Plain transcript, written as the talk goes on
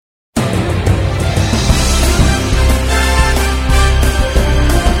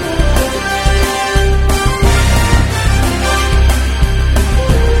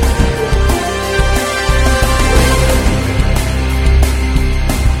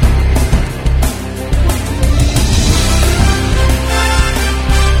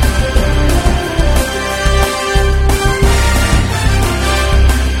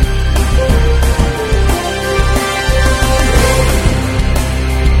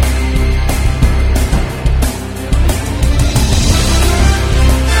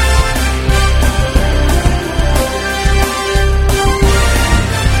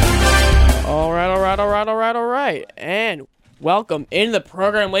Welcome into the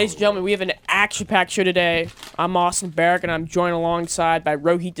program, ladies and gentlemen. We have an action-packed show today. I'm Austin Barrick, and I'm joined alongside by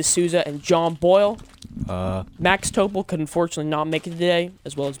Rohit D'Souza and John Boyle. Max Topol could unfortunately not make it today,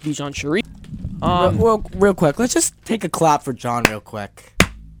 as well as Bijan Sharif. Real quick, let's just take a clap for John real quick.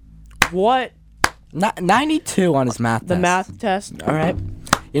 What? 92 on his math test. The math test? All right.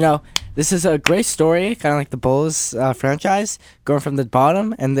 You know, this is a great story, kind of like the Bulls franchise, going from the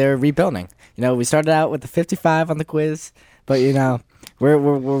bottom, and they're rebuilding. You know, we started out with the 55 on the quiz, but, you know, we're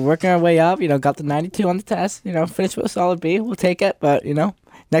working our way up. You know, got the 92 on the test. You know, finished with a solid B. We'll take it, but, you know,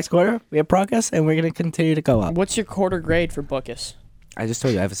 next quarter, we have progress, and we're going to continue to go up. What's your quarter grade for Bookus? I just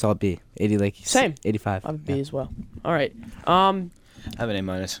told you, I have a solid B. 80, like, Same. 85. I have a B as well. All right. I have an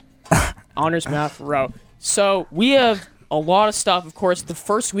A-. Honors math row. So we have a lot of stuff. Of course, the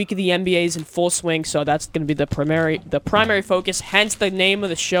first week of the NBA is in full swing, so that's going to be the primary focus. Hence the name of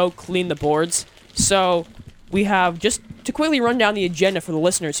the show, Clean the Boards. So we have, just to quickly run down the agenda for the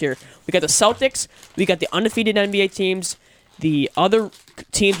listeners here, we got the Celtics, we got the undefeated NBA teams, the other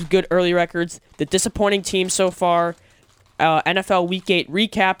teams with good early records, the disappointing teams so far, NFL Week 8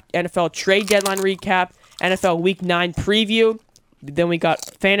 recap, NFL trade deadline recap, NFL Week 9 preview. Then we got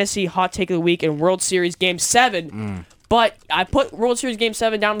Fantasy Hot Take of the Week and World Series Game 7. But I put World Series Game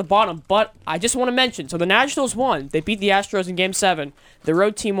 7 down at the bottom. But I just want to mention, so the Nationals won. They beat the Astros in Game 7. The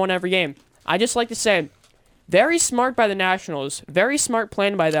road team won every game. I just like to say, very smart by the Nationals. Very smart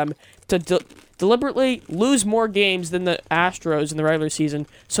plan by them to deliberately lose more games than the Astros in the regular season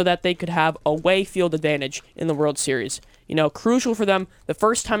so that they could have away field advantage in the World Series. You know, crucial for them. The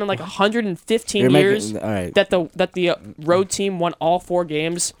first time in like 115 years that the road team won all 4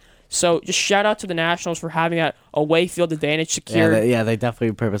 games. So just shout out to the Nationals for having that away field advantage secured. Yeah, they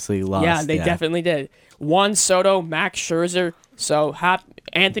definitely purposely lost. Yeah, they definitely did. Juan Soto, Max Scherzer, so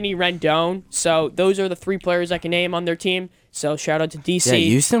Anthony Rendon. So those are the 3 players I can name on their team. So shout out to DC. Yeah,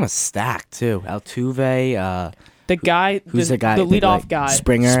 Houston was stacked too. Altuve. The guy, who's the guy? The leadoff guy.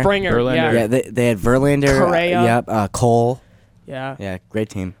 Springer. Verlander. Yeah, they had Verlander. Correa. Cole. Yeah. Yeah, great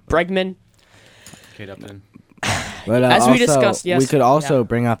team. Bregman. Kate Upton. But, as also, we discussed, yes. We could also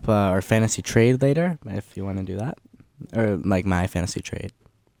bring up our fantasy trade later if you want to do that, or like my fantasy trade.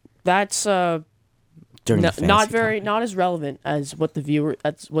 That's During the fantasy not as relevant as what the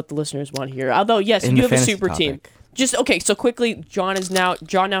listeners want here. Although yes, In you the have a fantasy super team. Just okay. So quickly, John now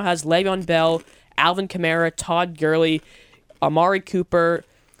has Le'Veon Bell, Alvin Kamara, Todd Gurley, Amari Cooper,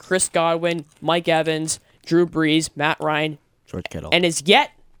 Chris Godwin, Mike Evans, Drew Brees, Matt Ryan, George Kittle, and is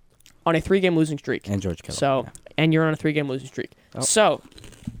yet on a 3-game losing streak. And George Kittle. So, yeah. And you're on a 3-game losing streak. Oh. So,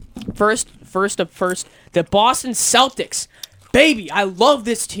 first, the Boston Celtics. Baby, I love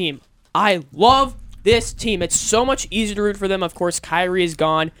this team. It's so much easier to root for them. Of course, Kyrie is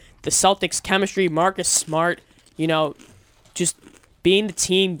gone. The Celtics chemistry, Marcus Smart, you know, just being the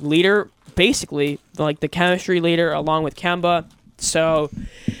team leader, basically, like the chemistry leader along with Kemba. So,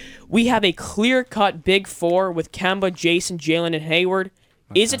 we have a clear-cut big 4 with Kemba, Jason, Jalen, and Hayward.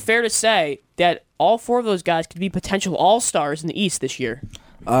 Okay. Is it fair to say that all 4 of those guys could be potential all-stars in the East this year?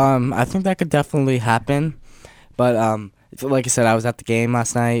 I think that could definitely happen. But like I said, I was at the game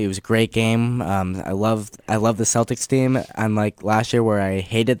last night. It was a great game. I love the Celtics team. Unlike last year where I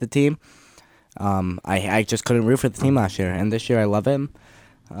hated the team, I just couldn't root for the team last year. And this year I love him.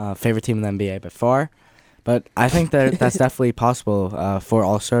 Favorite team in the NBA by far. But I think that's definitely possible for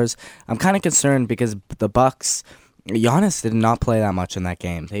all-stars. I'm kind of concerned because the Bucks, Giannis did not play that much in that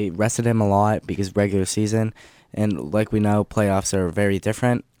game. They rested him a lot because regular season, and like we know, playoffs are very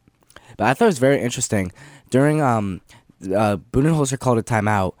different. But I thought it was very interesting. During Budenholzer called a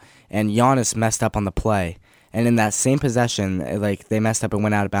timeout, and Giannis messed up on the play. And in that same possession, like they messed up and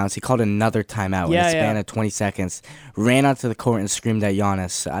went out of bounds. He called another timeout in a span of 20 seconds. Ran onto the court and screamed at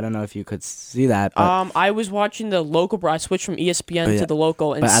Giannis. I don't know if you could see that. But I was watching the local. I switched from ESPN to the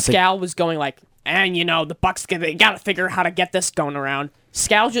local, and Scal was going like, and you know the Bucks they gotta figure out how to get this going around.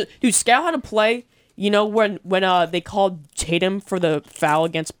 Scal had to play. You know when they called Tatum for the foul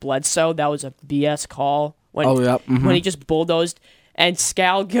against Bledsoe, that was a BS call. When he just bulldozed. And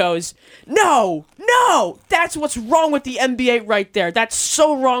Scal goes, no, that's what's wrong with the NBA right there. That's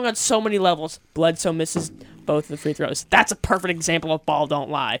so wrong on so many levels. Bledsoe misses both of the free throws. That's a perfect example of ball don't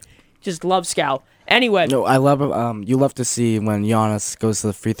lie. Just love Scal. Anyway. No, I love you love to see when Giannis goes to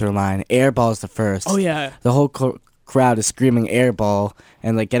the free throw line. Air ball's the first. Oh, yeah. The whole crowd is screaming air ball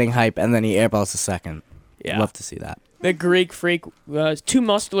and like getting hype, and then he air balls the second. Yeah. Love to see that. The Greek freak was too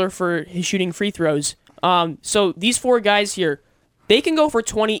muscular for his shooting free throws. So these 4 guys here, they can go for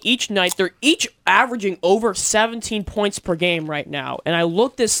 20 each night. They're each averaging over 17 points per game right now. And I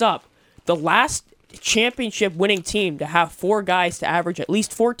looked this up. The last championship winning team to have 4 guys to average at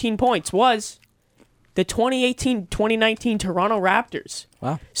least 14 points was the 2018-2019 Toronto Raptors.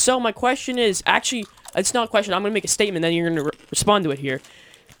 Wow. So my question is, actually, it's not a question. I'm going to make a statement, then you're going to respond to it here.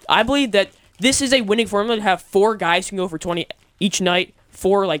 I believe that this is a winning formula to have 4 guys who can go for 20 each night,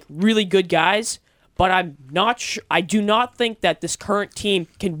 4 like really good guys. But I'm not sure. I do not think that this current team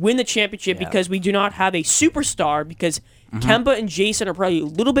can win the championship because we do not have a superstar. Because Kemba and Jason are probably a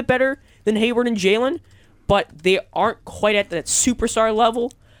little bit better than Hayward and Jalen, but they aren't quite at that superstar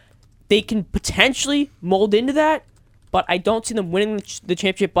level. They can potentially mold into that, but I don't see them winning the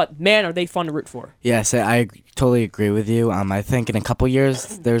championship. But man, are they fun to root for? Yes, I totally agree with you. I think in a couple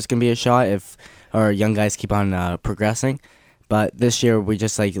years there's gonna be a shot if our young guys keep on progressing. But this year, we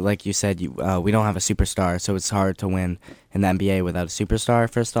just like you said, we don't have a superstar, so it's hard to win in the NBA without a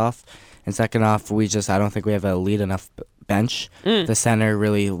superstar. First off, and second off, I don't think we have an elite enough bench. The center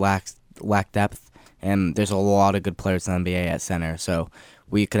really lack depth, and there's a lot of good players in the NBA at center. So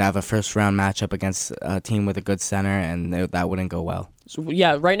we could have a first round matchup against a team with a good center, and that wouldn't go well. So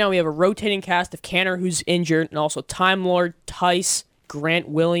yeah, right now we have a rotating cast of Canner, who's injured, and also Time Lord, Tice, Grant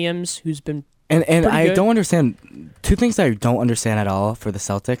Williams, who's been. And I don't understand two things that I don't understand at all for the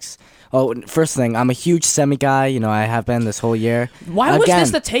Celtics. Oh, first thing, I'm a huge Semi guy. I have been this whole year. Why was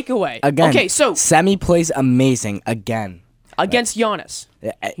this the takeaway? Again, okay, so Semi plays amazing again against Giannis.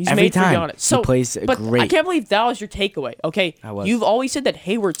 He's every made time for Giannis. So, he plays but great. I can't believe that was your takeaway. Okay, you've always said that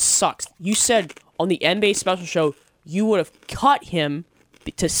Hayward sucks. You said on the NBA special show you would have cut him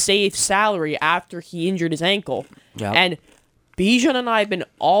to save salary after he injured his ankle. Yep. And Bijan and I have been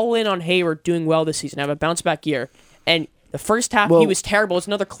all in on Hayward doing well this season. Have a bounce back year. And the first half he was terrible. It's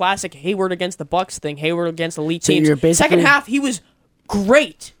another classic Hayward against the Bucks thing. Hayward against elite teams. Second half he was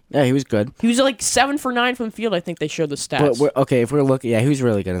great. Yeah, he was good. He was like 7 for 9 from the field. I think they showed the stats. If we're looking, he was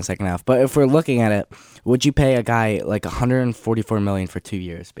really good in the second half. But if we're looking at it, would you pay a guy like $144 million for 2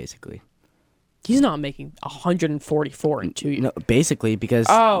 years, basically? He's not making 144 in 2 years. No, basically, because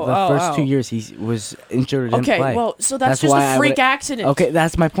the first 2 years he was injured and didn't play. Okay, well, so that's just a freak accident. Okay,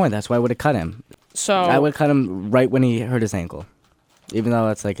 that's my point. That's why I would have cut him. So I would cut him right when he hurt his ankle, even though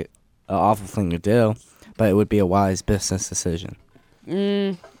that's like an awful thing to do, but it would be a wise business decision.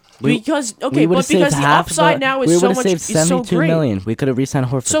 Because the upside now is so much. We would have saved $72 million. We could have re-signed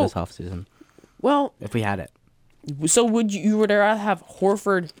Horford this offseason. Well, if we had it. So would you rather have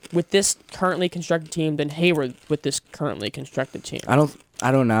Horford with this currently constructed team than Hayward with this currently constructed team? I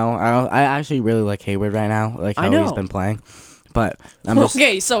don't know. I actually really like Hayward right now, like how he's been playing. But I'm just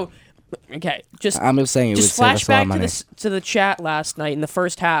I'm just saying just flash back to the chat last night in the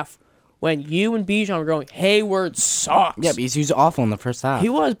first half when you and Bijan were going, Hayward sucks. Yeah, because he was awful in the first half. He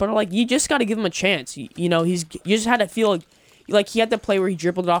was, but you just got to give him a chance. You just had to feel like he had the play where he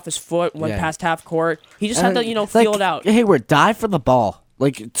dribbled it off his foot, went past half court. He just had to, feel it out. Hayward, dive for the ball.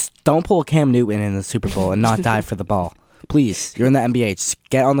 Don't pull Cam Newton in the Super Bowl and not dive for the ball. Please, you're in the NBA. Just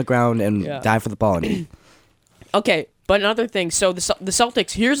get on the ground and dive for the ball. Okay, but another thing. So the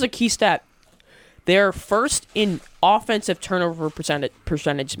Celtics, here's a key stat. They're first in offensive turnover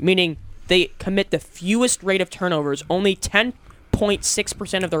percentage, meaning they commit the fewest rate of turnovers. Only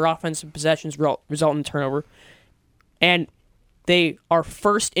 10.6% of their offensive possessions result in turnover. And they are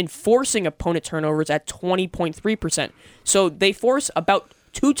first in forcing opponent turnovers at 20.3%. So they force about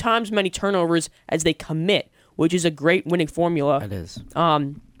 2 times many turnovers as they commit, which is a great winning formula. It is.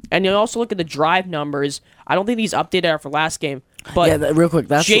 And you also look at the drive numbers. I don't think these updated after last game. But real quick,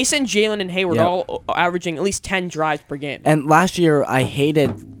 Jason, Jalen, and Hayward all averaging at least 10 drives per game. And last year, I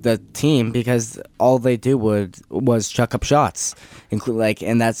hated the team because all they do was chuck up shots,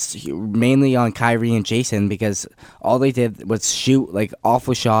 and that's mainly on Kyrie and Jason because all they did was shoot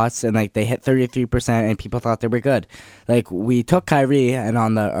awful shots and they hit 33% and people thought they were good. We took Kyrie and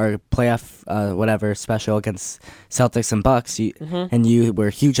on our playoff special against Celtics and Bucks, and you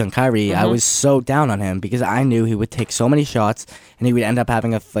were huge on Kyrie. I was so down on him because I knew he would take so many shots. And he would end up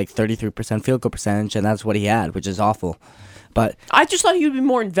having a 33% field goal percentage, and that's what he had, which is awful. But I just thought he would be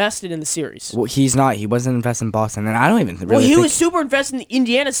more invested in the series. Well, he's not. He wasn't invested in Boston, and I don't even really. Well, he was super invested in the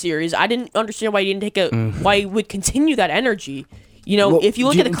Indiana series. I didn't understand why he didn't take why he would continue that energy. If you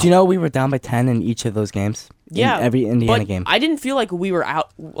look at do you know we were down by 10 in each of those games? Yeah, in every Indiana game. I didn't feel like we were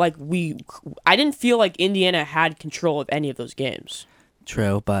out. I didn't feel like Indiana had control of any of those games.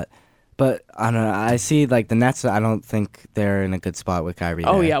 True, but I don't know. I see the Nets. I don't think they're in a good spot with Kyrie.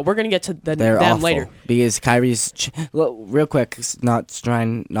 Oh yeah, we're gonna get to them awful later because Kyrie's. Real quick,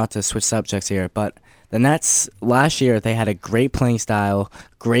 trying not to switch subjects here, but the Nets last year they had a great playing style,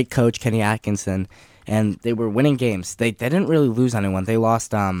 great coach Kenny Atkinson, and they were winning games. They didn't really lose anyone. They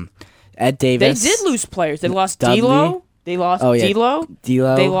lost Ed They Davis. did lose players. They lost Dudley. D'Lo. They lost D'Lo.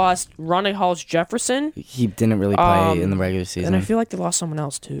 D'Lo. They lost Ronnie Hollis Jefferson. He didn't really play in the regular season. And I feel like they lost someone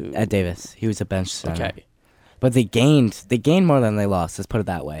else too. Ed Davis. He was a bench center. Okay. But they gained more than they lost. Let's put it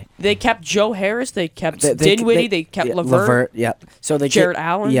that way. They kept Joe Harris. They kept Dinwiddie. They kept Levert. Yep. So they Jared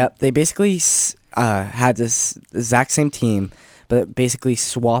Allen. Yep. They basically had this exact same team, but basically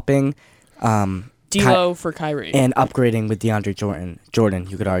swapping D'Lo for Kyrie and upgrading with DeAndre Jordan,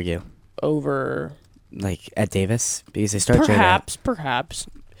 you could argue. over Like Ed Davis, because they start perhaps.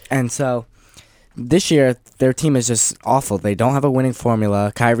 And so this year their team is just awful. They don't have a winning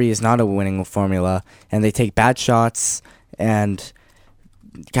formula. Kyrie is not a winning formula, and they take bad shots, and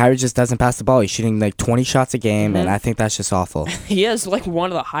Kyrie just doesn't pass the ball. He's shooting like 20 shots a game, and I think that's just awful. He has like one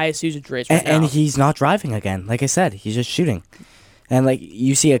of the highest usage rates right now. And he's not driving again. Like I said, he's just shooting. And like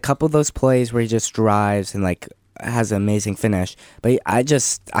you see a couple of those plays where he just drives and like has an amazing finish. But I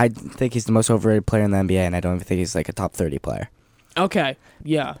think he's the most overrated player in the NBA, and I don't even think he's like a top 30 player. Okay,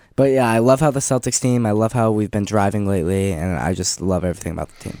 yeah. But yeah, I love how the Celtics team, I love how we've been driving lately, and I just love everything about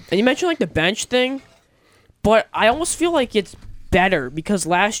the team. And you mentioned like the bench thing, but I almost feel like it's better because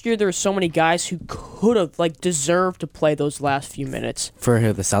last year there were so many guys who could have like deserved to play those last few minutes. For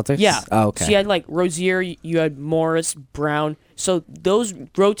who, the Celtics? Yeah. Oh, okay. So you had like Rozier, you had Morris, Brown. So those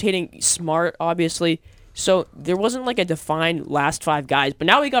rotating Smart, obviously. So there wasn't like a defined last five guys. But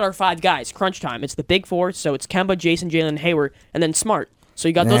now we got our five guys. Crunch time. It's the big four. So it's Kemba, Jason, Jalen, Hayward, and then Smart. So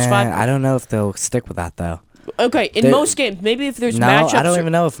you got those five. I don't know if they'll stick with that though. Okay, in most games, maybe if there's matchups. I don't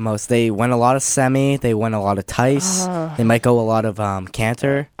even know if most. They win a lot of semi. They win a lot of Tice. They might go a lot of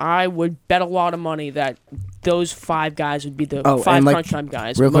Cantor. I would bet a lot of money that those five guys would be the and crunch time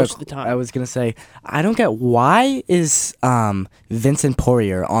guys real most quick, of the time. I was gonna say I don't get why is Vincent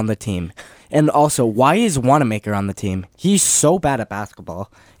Poirier on the team, and also why is Wanamaker on the team? He's so bad at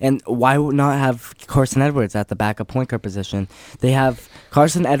basketball, and why would not have Carson Edwards at the backup point guard position? They have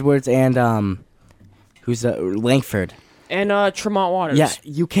Carson Edwards and who's Langford and Tremont Waters. Yeah,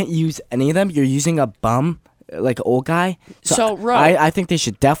 you can't use any of them. You're using a bum, like an old guy. So Ro, I think they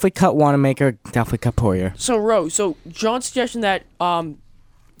should definitely cut Wanamaker, definitely cut Poirier. So John's suggestion that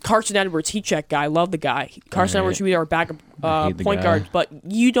Carson Edwards, heat check guy, love the guy. Carson Edwards should be our backup point guard, but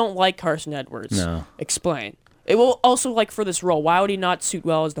you don't like Carson Edwards. No. Explain. It will also like for this role. Why would he not suit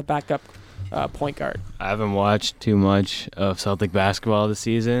well as the backup point guard? I haven't watched too much of Celtic basketball this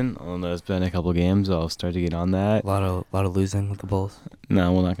season. Although it's been a couple games, I'll start to get on that. A lot of losing with the Bulls.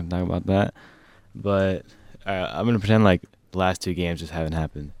 No, we're not gonna talk about that. But I'm gonna pretend like the last two games just haven't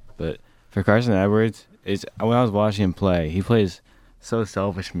happened. But for Carson Edwards, when I was watching him play, he plays so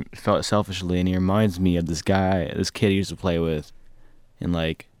selfishly, and he reminds me of this kid he used to play with in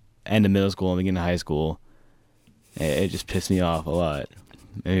like end of middle school and beginning of high school. It just pissed me off a lot.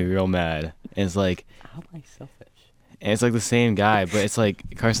 Made me real mad. And it's like, how am I selfish? And it's like the same guy, but it's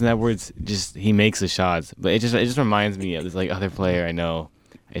like Carson Edwards he makes the shots, but it just reminds me of this like other player I know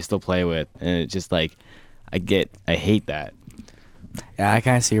I still play with, and it's just like I hate that. Yeah, I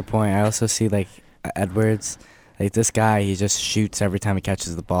kind of see your point. I also see like Edwards, like this guy, he just shoots every time he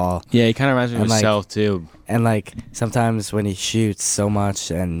catches the ball. Yeah, he kind of reminds me of himself too. And like sometimes when he shoots so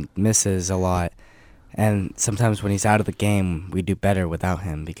much and misses a lot, and sometimes when he's out of the game, we do better without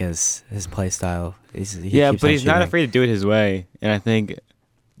him because his play style but he's not afraid to do it his way. And I think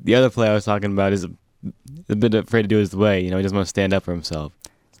the other player I was talking about is a bit afraid to do it his way. He doesn't want to stand up for himself.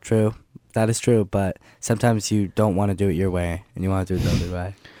 True. That is true, but sometimes you don't want to do it your way, and you want to do it the other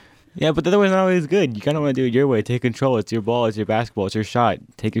way. Yeah, but the other way's not always good. You kind of want to do it your way. Take control. It's your ball. It's your basketball. It's your shot.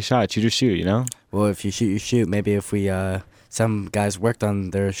 Take your shot. Shoot or shoot, Well, if you shoot, you shoot. Maybe if we... some guys worked on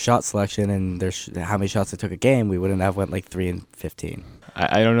their shot selection and their how many shots they took a game, we wouldn't have went like 3-15.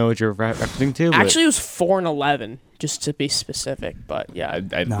 I don't know what you're referencing to. Actually, it was 4-11, just to be specific. But yeah,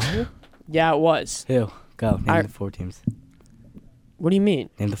 No? Yeah, it was. Who? Go. Name the 4 teams. What do you mean?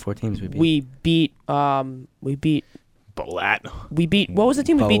 Name the 4 teams we beat. We beat Bolat. What was the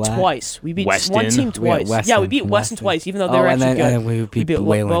team we beat Bolat. Twice? We beat Weston. one team twice. Weston. Yeah, we beat Weston twice, even though they were actually good. And then we beat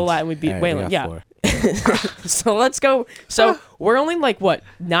Wayland. Bolat and we beat Wayland. Yeah. 4. So let's go. So we're only like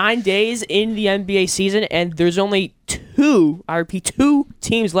 9 days in the NBA season, and there's only 2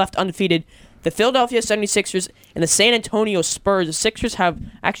 teams left undefeated. The Philadelphia 76ers and the San Antonio Spurs. The Sixers have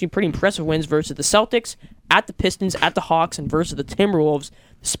actually pretty impressive wins versus the Celtics, at the Pistons, at the Hawks, and versus the Timberwolves.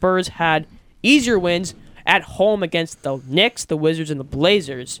 The Spurs had easier wins at home against the Knicks, the Wizards, and the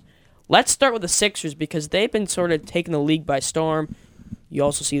Blazers. Let's start with the Sixers because they've been sort of taking the league by storm. You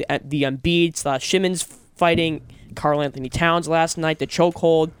also see the Embiid/Simmons fighting Karl Anthony Towns last night, the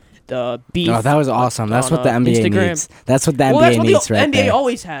chokehold, the beef. Oh, that was awesome. That's what the NBA Instagram needs. That's what the NBA needs right there. NBA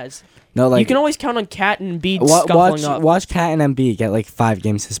always has. No, like you can always count on Cat and Embiid scuffling up. watch Cat and Embiid get like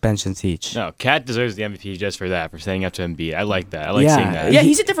 5-game suspensions each. No, Cat deserves the MVP just for that, for standing up to Embiid. I like that. I like seeing that. Yeah,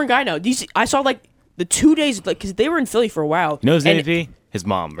 he's a different guy now. I saw like the 2 days, like, because they were in Philly for a while. You know his MVP? His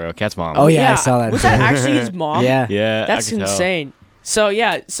mom, bro. Cat's mom. Oh yeah, I saw that. Was that actually his mom? Yeah. Yeah, That's I could tell. insane. So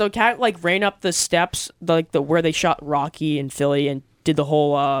yeah, so Cat like ran up the steps, like the where they shot Rocky in Philly, and did the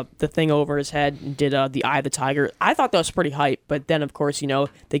whole the thing over his head and did the Eye of the Tiger. I thought that was pretty hype, but then of course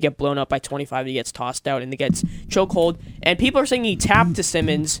they get blown up by 25. He gets tossed out and he gets chokehold. And people are saying he tapped to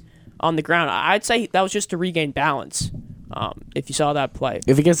Simmons on the ground. I'd say that was just to regain balance. If you saw that play.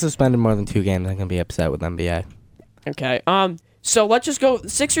 If he gets suspended more than 2 games, I'm gonna be upset with NBA. Okay. So let's just go.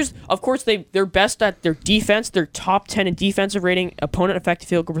 Sixers, of course, they're best at their defense. They're top 10 in defensive rating, opponent effective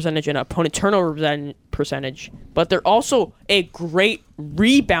field goal percentage, and opponent turnover percentage. But they're also a great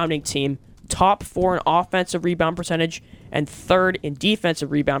rebounding team, top 4 in offensive rebound percentage, and 3rd in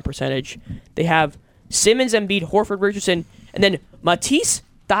defensive rebound percentage. They have Simmons, Embiid, Horford, Richardson, and then Matisse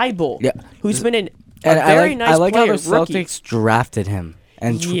Thybulle, who's been a very nice player. I like how the rookie. Celtics drafted him.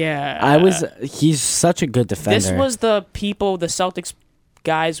 And he's such a good defender. This was the Celtics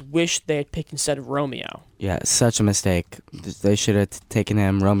guys wish they had picked instead of Romeo. Yeah, such a mistake. They should have taken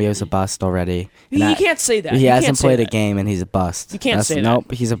him. Romeo's a bust already. You can't say that. He hasn't played a game and he's a bust. You can't say that.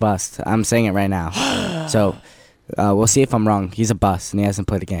 Nope, he's a bust. I'm saying it right now. So, we'll see if I'm wrong. He's a bust and he hasn't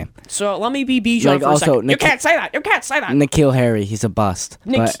played a game. So let me be Bijan for a second. You can't say that. You can't say that. N'Keal Harry, he's a bust.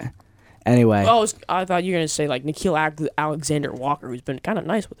 But anyway. Oh, I thought you were going to say like N'Keal Alexander Walker, who's been kind of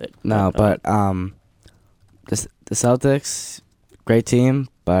nice with it. No, but the Celtics, great team,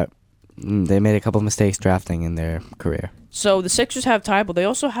 but they made a couple mistakes drafting in their career. So the Sixers have Thybulle. They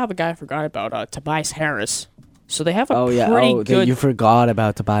also have a guy I forgot about, Tobias Harris. So they have a pretty good... You forgot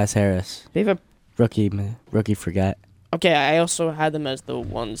about Tobias Harris. They have a... Rookie forget. Okay, I also had them as the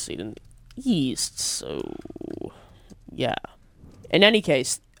 1 seed in the East, so... Yeah. In any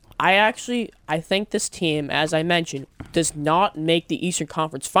case... I think this team, as I mentioned, does not make the Eastern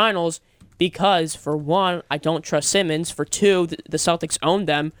Conference Finals because, for 1, I don't trust Simmons. For 2, the Celtics own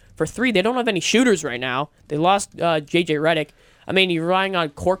them. For 3, they don't have any shooters right now. They lost J.J. Redick. I mean, you're relying on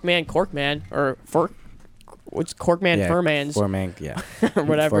Corkman, or what's Corkman, Furmans? Foreman, yeah.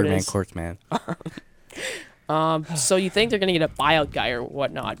 Whatever it is. Corkman. So you think they're going to get a buyout guy or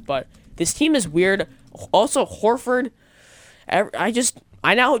whatnot, but this team is weird. Also, Horford,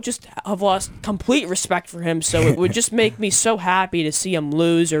 I now just have lost complete respect for him, so it would just make me so happy to see him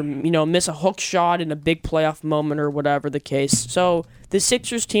lose or, miss a hook shot in a big playoff moment or whatever the case. So the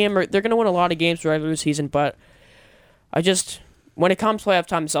Sixers team, they're going to win a lot of games throughout the regular season, but when it comes playoff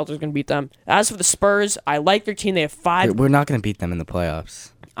time, the Celtics are going to beat them. As for the Spurs, I like their team. They have 5. We're not going to beat them in the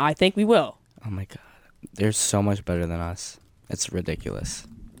playoffs. I think we will. Oh, my God. They're so much better than us. It's ridiculous.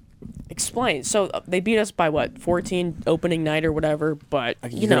 Explain. So they beat us by what, 14 opening night or whatever, but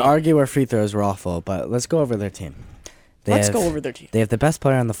you can argue our free throws were awful, but let's go over their team. Let's go over their team. They have the best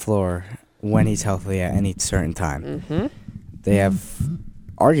player on the floor when he's healthy at any certain time. Mm-hmm. They have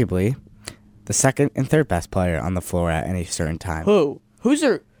arguably the second and third best player on the floor at any certain time. Who's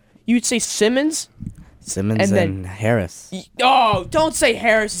their... You'd say Simmons? Simmons and Harris. Oh, don't say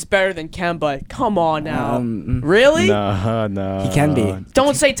Harris is better than Kemba. Come on now. Really? No. He can be.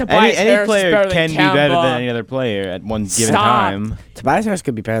 Don't say Tobias Harris is better than Kemba. Any player can be better than any other player at one given time. Tobias Harris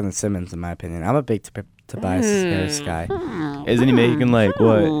could be better than Simmons, in my opinion. I'm a big Tobias Harris guy. Isn't he making like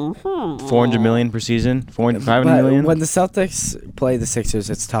what, 400 million per season? 500 million? When the Celtics play the Sixers,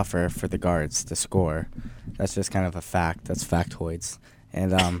 it's tougher for the guards to score. That's just kind of a fact. That's factoids.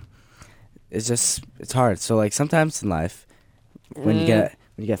 And it's hard. So like sometimes in life, when you get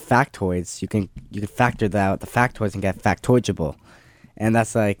factoids, you can factor that out the factoids and get factoidable, and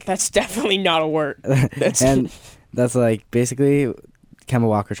that's definitely not a word. That's like basically Kemba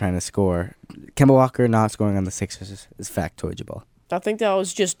Walker trying to score. Kemba Walker not scoring on the Sixers is factoidable. I think that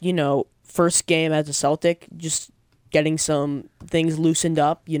was just first game as a Celtic, just getting some things loosened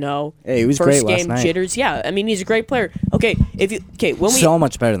up, Hey, he was first great game last night. Jitters. Yeah, I mean he's a great player. So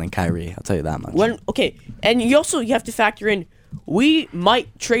much better than Kyrie, I'll tell you that much. And you have to factor in we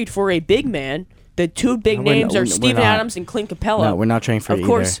might trade for a big man. The 2 big names are Steven Adams and Clint Capella. No, we're not trading for either. Of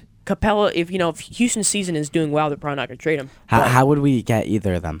course, Capella. If Houston's season is doing well, they're probably not going to trade him. How would we get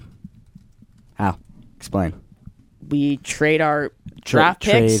either of them? How? Explain. We trade our draft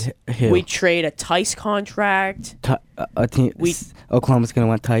picks. Who? We trade a Tice contract. A team. Oklahoma's gonna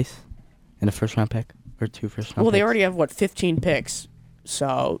want Tice in a first round pick or 2 first round. Well, picks. they already have 15 picks.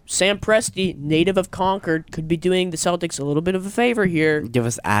 So Sam Presti, native of Concord, could be doing the Celtics a little bit of a favor here. Give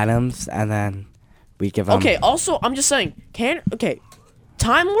us Adams, and then we give them. Okay. Also, I'm just saying,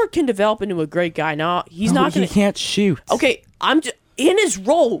 Time Lord can develop into a great guy. Now he's not going He can't shoot. Okay, I'm just in his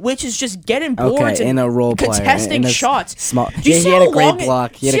role, which is just getting boards and in a role player, contesting in a shots. Small. Do you Yeah, see he had how a great long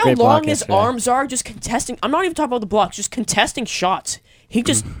block. He had see a great how long block his yesterday. arms are just contesting? I'm not even talking about the blocks, just contesting shots. He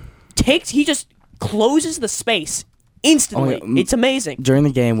just he just closes the space instantly. It's amazing. During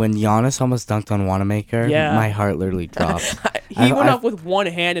the game, when Giannis almost dunked on Wanamaker, my heart literally dropped. He went up with one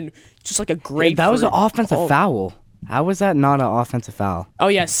hand and just like a great. That was an offensive foul. How was that not an offensive foul? Oh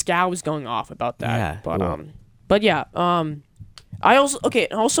yeah, Scal was going off about that. Yeah, but yeah, I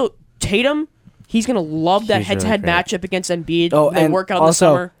also Tatum, he's gonna love that head-to-head matchup against Embiid. They work out also,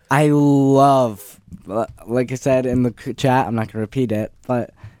 in the summer. I love, like I said in the chat, I'm not gonna repeat it,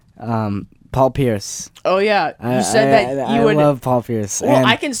 but Paul Pierce. Oh yeah, you said that you would. I love Paul Pierce. Well,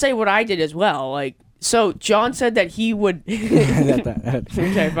 I can say what I did as well. Like, so John said that he would.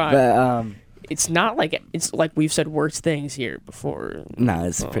 Okay, fine. But, it's not like it's like we've said worse things here before. No,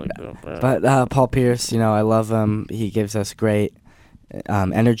 it's pretty bad. But Paul Pierce, I love him. He gives us great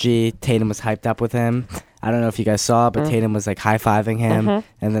energy. Tatum was hyped up with him. I don't know if you guys saw, but Tatum was like high-fiving him,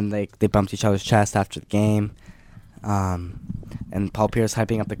 and then they bumped each other's chest after the game. And Paul Pierce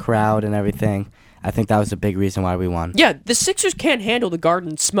hyping up the crowd and everything. I think that was a big reason why we won. Yeah, the Sixers can't handle the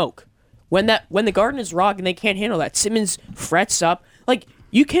Garden smoke. When the Garden is rocking, they can't handle that. Simmons frets up. Like,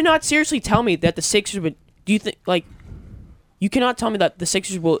 you cannot seriously tell me that the Sixers would. Do you think you cannot tell me that the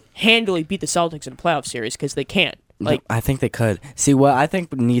Sixers will handily beat the Celtics in a playoff series because they can't. Like, I think they could. See, what I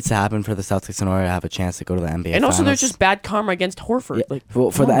think needs to happen for the Celtics in order to have a chance to go to the NBA and Finals. also, there's just bad karma against Horford. Yeah.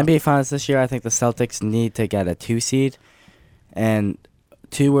 For the NBA Finals this year, I think the Celtics need to get a 2 seed, and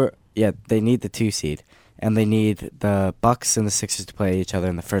they need the 2 seed, and they need the Bucks and the Sixers to play each other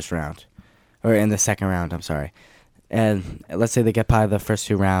in the first round, or in the second round. I'm sorry. And let's say they get by the first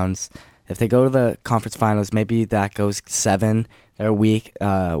 2 rounds. If they go to the conference finals, maybe that goes 7. They're weak.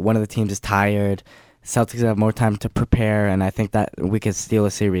 One of the teams is tired. Celtics have more time to prepare, and I think that we could steal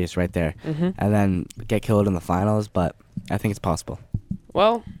a series right there and then get killed in the finals, but I think it's possible.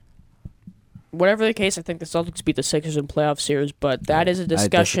 Well, whatever the case, I think the Celtics beat the Sixers in playoff series, but that is a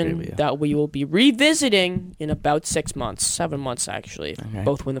discussion that we will be revisiting in about 6 months, 7 months actually. Okay.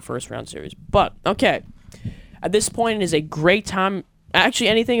 Both win the first round series. But, okay. At this point, it is a great time. Actually,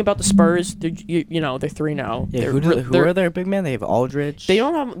 anything about the Spurs, they're 3-0. Yeah, who are their big men? They have Aldridge. They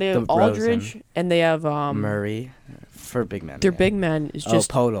have Aldridge, and they have Murray for big men. Their big man is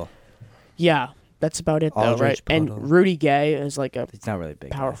just Podol. Yeah, that's about it though, Aldridge, right? Podol. And Rudy Gay is like He's not really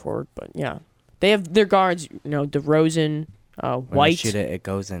big power forward, but yeah, they have their guards. DeRozan, White, shoot it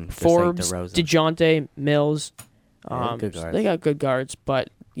goes in. Forbes, like DeJounte, Mills. Good guards. They got good guards, but.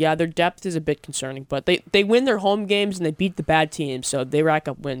 Yeah, their depth is a bit concerning, but they win their home games and they beat the bad teams, so they rack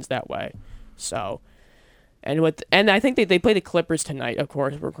up wins that way. So, and I think they play the Clippers tonight. Of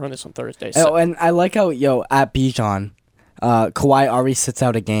course, we're recording this on Thursday. So. Oh, and I like how at Bijan, Kawhi already sits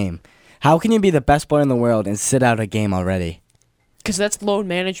out a game. How can you be the best player in the world and sit out a game already? Because that's load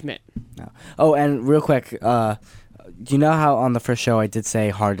management. No. Oh, and real quick, do you know how on the first show I did say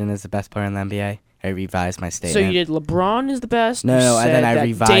Harden is the best player in the NBA? I revised my statement. So you did LeBron is the best? No, and then I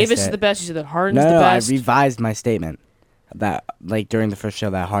revised Davis it. is the best. You said that Harden is the best? No, I revised my statement. That, during the first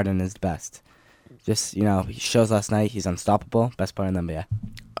show, that Harden is the best. Just, he shows last night he's unstoppable. Best player in the NBA.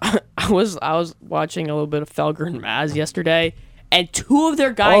 I was watching a little bit of Felger and Maz yesterday, and 2 of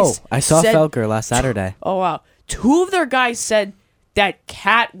their guys I saw Felger last Saturday. Oh, wow. 2 of their guys said that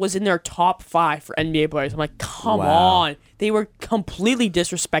Cat was in their top 5 for NBA players. I'm like, come on. They were completely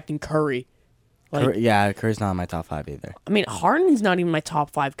disrespecting Curry. Curry's not in my top 5 either. I mean, Harden's not even my top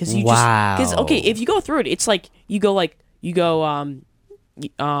 5 because if you go through it, it's like you go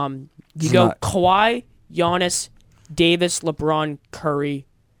Kawhi, Giannis, Davis, LeBron, Curry,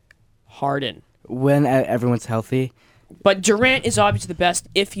 Harden. When everyone's healthy. But Durant is obviously the best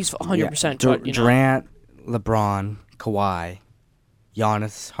if he's 100%. Yeah. Durant, LeBron, Kawhi,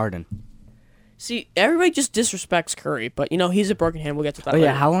 Giannis, Harden. See, everybody just disrespects Curry, but he's a broken hand. We'll get to that. Oh later.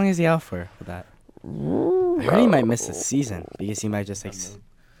 Yeah, how long is he out for that? I heard he might miss the season because he might just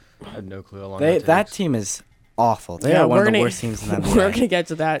I have no clue how long that team is awful. They are one of the worst teams in the NBA. We're gonna get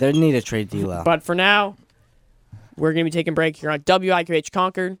to that. They need a trade deal. But for now, we're gonna be taking a break here on WIQH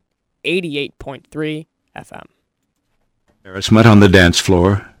Concord, 88.3 FM. Embarrassment on the dance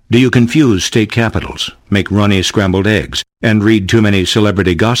floor. Do you confuse state capitals, make runny scrambled eggs, and read too many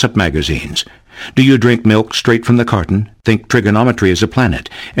celebrity gossip magazines? Do you drink milk straight from the carton, think trigonometry is a planet,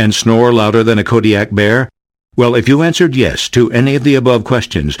 and snore louder than a Kodiak bear? Well, if you answered yes to any of the above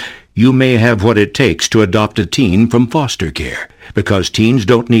questions, you may have what it takes to adopt a teen from foster care, because teens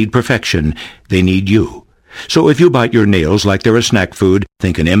don't need perfection, they need you. So if you bite your nails like they're a snack food,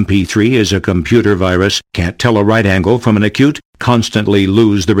 think an MP3 is a computer virus, can't tell a right angle from an acute, constantly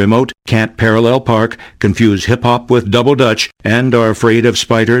lose the remote, can't parallel park, confuse hip-hop with double dutch, and are afraid of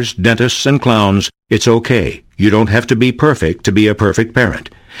spiders, dentists, and clowns, it's okay. You don't have to be perfect to be a perfect parent.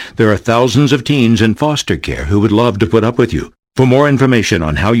 There are thousands of teens in foster care who would love to put up with you. For more information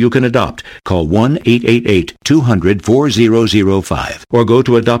on how you can adopt, call 1-888-200-4005 or go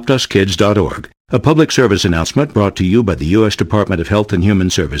to adoptuskids.org. A public service announcement brought to you by the U.S. Department of Health and Human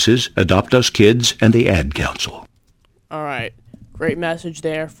Services, Adopt Us Kids, and the Ad Council. All right. Great message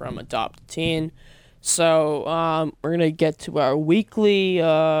there from Adopt a Teen. So we're going to get to our weekly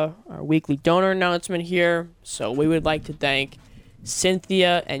donor announcement here. So we would like to thank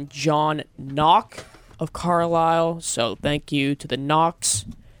Cynthia and John Knock of Carlisle. So thank you to the Knocks.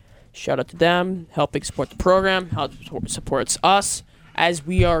 Shout out to them, helping support the program, how it supports us as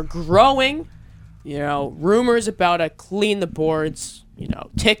we are growing. You know, rumors about a clean the boards, you know,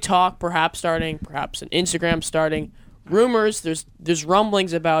 TikTok perhaps starting, perhaps an Instagram starting. Rumors, there's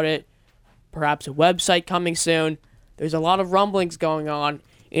rumblings about it, perhaps a website coming soon. There's a lot of rumblings going on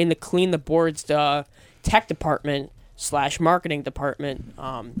in the clean the boards tech department / marketing department.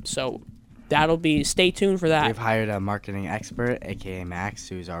 So that'll be, stay tuned for that. We've hired a marketing expert, aka Max,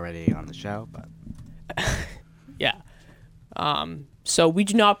 who's already on the show. But yeah. So we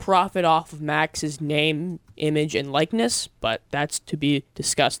do not profit off of Max's name, image, and likeness, but that's to be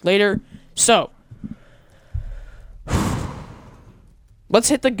discussed later. So let's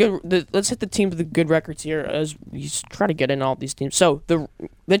hit the teams with the good records here as we try to get in all these teams. So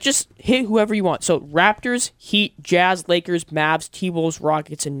let's just hit whoever you want. So Raptors, Heat, Jazz, Lakers, Mavs, T-Wolves,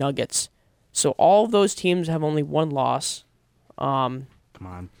 Rockets, and Nuggets. So all of those teams have only one loss. come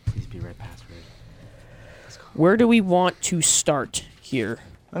on, please be right password. Where do we want to start here?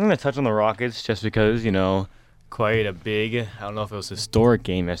 I'm going to touch on the Rockets just because, you know, quite a big, I don't know if it was a historic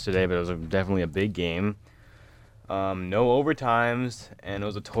game yesterday, but it was definitely a big game. No overtimes, and it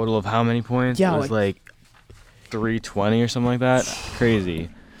was a total of how many points? Yeah, it was like 320 or something like that. Crazy.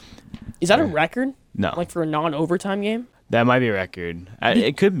 Is that a record? No. Like for a non-overtime game? That might be a record.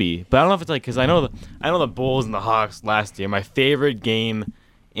 It could be, but I don't know if it's like, because I know the Bulls and the Hawks last year. My favorite game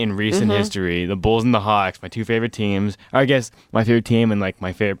in recent history, the Bulls and the Hawks, my two favorite teams. Or I guess my favorite team and like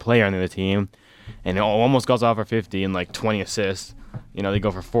my favorite player on the other team, and it almost goes off for 50 and like 20 assists. You know, they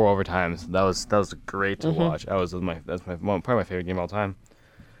go for 4 overtimes. That was great to watch. That's probably my favorite game of all time.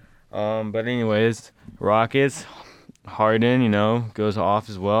 But anyways, Rockets, Harden, you know, goes off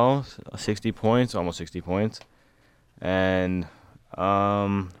as well, 60 points, almost 60 points, and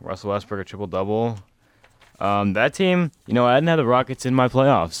Russell Westbrook a triple-double. That team, you know, I didn't have the Rockets in my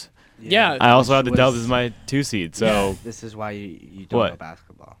playoffs. Yeah. I also had the Dubs as my 2 seed. So yeah, this is why you don't know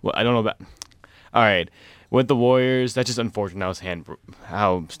basketball. Well, I don't know about. All right, with the Warriors, that's just unfortunate.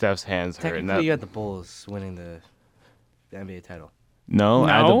 How Steph's hands hurt. Technically, you had the Bulls winning the NBA title. No,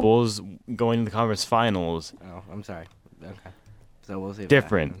 I had the Bulls going to the conference finals. Oh, I'm sorry. Okay, so we'll see.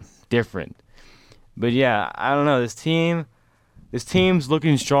 Different. But yeah, I don't know. This team's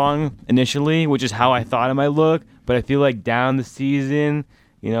looking strong initially, which is how I thought it might look. But I feel like down the season,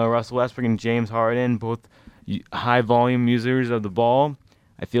 you know, Russell Westbrook and James Harden, both high volume users of the ball.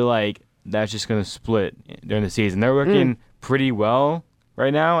 I feel like that's just going to split during the season. They're working pretty well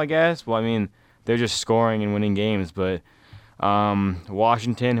right now, I guess. Well, I mean, they're just scoring and winning games. But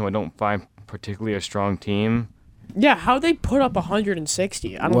Washington, who I don't find particularly a strong team. Yeah, how they put up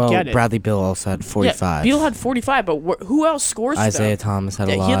 160? I don't get it. Bradley Beal also had 45. Yeah, Beal had 45, but who else scores for them? Isaiah Thomas had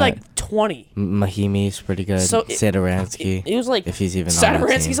a lot. He had like 20. Mahimi's pretty good. So Sadaransky. It was like if he's even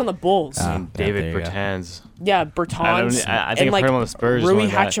Sadaransky's on the Bulls. David Bertans. Yeah, Bertans. I think I put him on the Spurs. Rui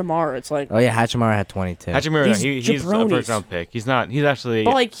Hachimura. It's like, oh yeah, Hachimura had 22. Hachimura, he's a first round pick. He's actually.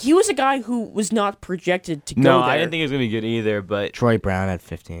 But like he was a guy who was not projected to go No, there. I didn't think he was gonna be good either. But Troy Brown had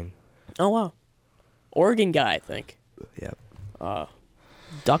 15. Oh wow, Oregon guy, I think. Yep.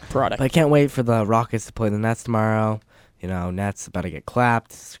 Duck product. But I can't wait for the Rockets to play the Nets tomorrow. You know, Nets about to get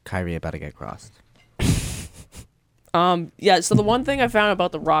clapped. Kyrie about to get crossed. Yeah, so the one thing I found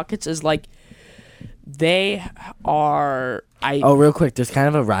about the Rockets is like they are real quick, there's kind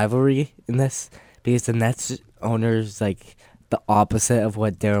of a rivalry in this because the Nets owner's like the opposite of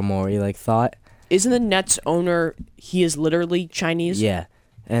what Daryl Morey like thought. Isn't the Nets owner, he is literally Chinese? Yeah.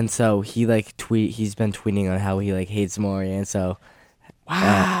 And so he he's been tweeting on how he like hates Morey, and so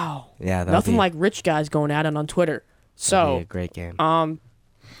wow. Yeah, nothing like rich guys going at it on Twitter. So be a great game.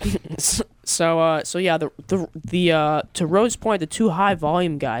 So yeah, the to Rose's point, the two high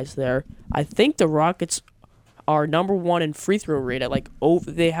volume guys there. I think the Rockets are number 1 in free throw rate at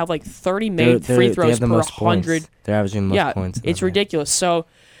they have 30 made free throws per 100. They're averaging the most points. It's ridiculous. So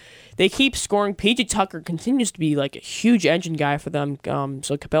they keep scoring. PJ Tucker continues to be a huge engine guy for them.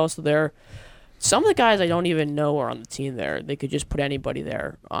 So Capela's still there. Some of the guys I don't even know are on the team there. They could just put anybody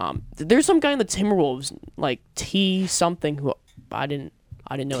there. There's some guy in the Timberwolves, T something, who I didn't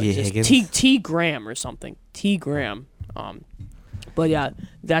know existed. T Graham or something. T Graham. But yeah,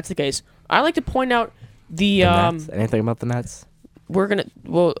 that's the case. I like to point out the Nets. Anything about the Nets? We're gonna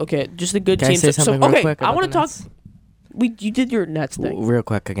just the good Can teams. I say something real quick I want to talk. Nets? You did your Nets thing real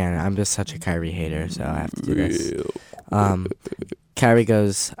quick again. I'm just such a Kyrie hater, so I have to do this. Kyrie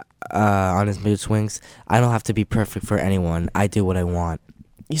goes on his mood swings. I don't have to be perfect for anyone. I do what I want.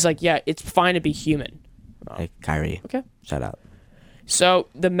 He's like, yeah, it's fine to be human. Hey, Kyrie. Okay. Shut up. So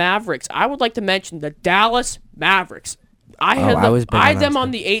the Mavericks. I would like to mention the Dallas Mavericks. I had them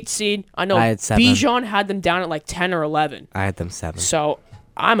on the 8th seed. I know Bijan had them down at 10 or 11. I had them 7. So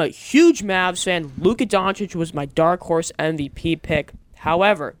I'm a huge Mavs fan. Luka Doncic was my dark horse MVP pick.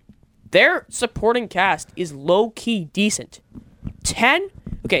 However, their supporting cast is low-key decent.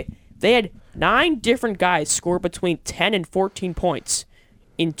 They had 9 different guys score between 10 and 14 points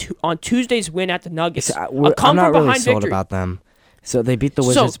on Tuesday's win at the Nuggets. I'm not really sold about them. So they beat the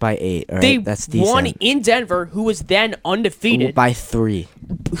Wizards by 8. All right? That's decent. They won in Denver, who was then undefeated. By 3.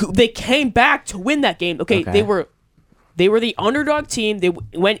 They came back to win that game. Okay. They were the underdog team. They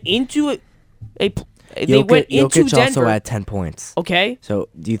went into Jokic Denver. Also had 10 points. Okay. So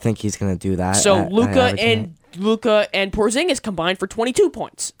do you think he's gonna do that? So Luka and Porzingis combined for 22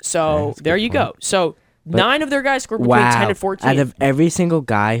 points. So there you go. So 9 of their guys scored between 10 and 14. Out of every single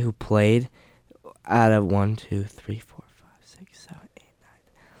guy who played, out of 1, 2, 3, 4, 5, 6, 7, 8, 9,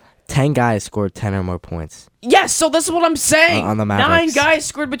 10 guys scored 10 or more points. Yes, so this is what I'm saying. On the Mavericks. 9 guys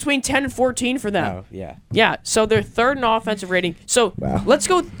scored between 10 and 14 for them. Oh, yeah. Yeah, so they're 3rd in offensive rating. So let's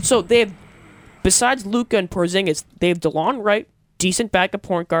go. So they have, besides Luka and Porzingis, they have DeLon Wright, decent backup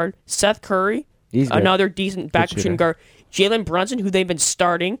point guard. Seth Curry, another decent backup shooting guard. Jalen Brunson, who they've been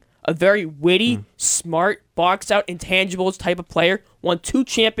starting, a very witty, smart, box-out, intangibles type of player. Won 2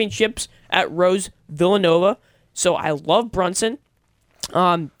 championships at Rose Villanova. So I love Brunson.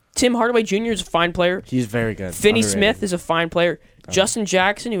 Tim Hardaway Jr. is a fine player. He's very good. Finney Smith is a fine player. Justin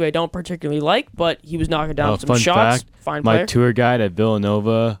Jackson, who I don't particularly like, but he was knocking down some shots. Fine player. My tour guide at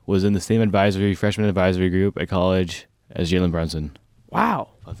Villanova was in the same freshman advisory group at college as Jalen Brunson. Wow.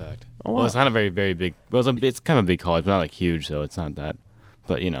 Fun fact. Oh, wow. Well, it's not a very, very big. Well, it's kind of a big college, but not huge, so it's not that.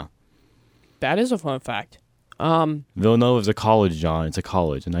 But that is a fun fact. Villanova is a college, John. It's a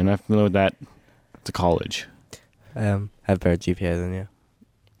college, and I'm not familiar with that. It's a college. I have better GPA than you.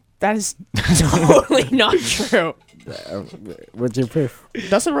 That is totally not true. What's your proof?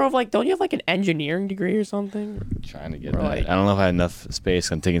 Doesn't Rove don't you have an engineering degree or something? I'm trying to get that. I don't know if I had enough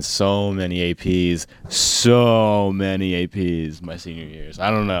space. I'm taking so many APs my senior years. I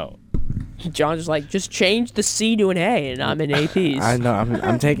don't know. John's just change the C to an A, and I'm in APs. I know.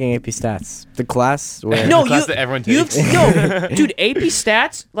 I'm taking AP Stats. The class where that everyone takes. Dude, AP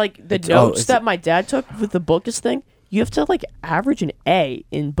Stats, the notes that my dad took with the Bookus thing, you have to average an A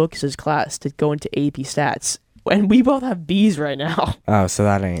in Bookus' class to go into AP Stats. And we both have B's right now. Oh, so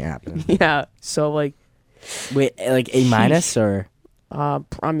that ain't happening. Yeah. So wait, A minus or? I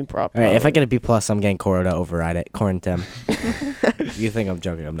mean, probably. All right, if I get a B plus, I'm getting Cora to override it. Cora and Tim. You think I'm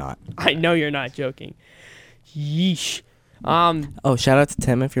joking? I'm not. I know you're not joking. Yeesh. Oh, shout out to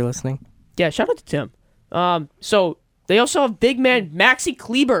Tim if you're listening. Yeah, shout out to Tim. So they also have big man Maxi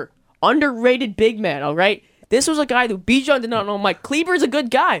Kleber, underrated big man. All right. This was a guy that Bijan did not know. Mike Kleber is a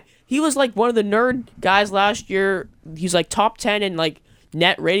good guy. He was one of the nerd guys last year. He's top 10 in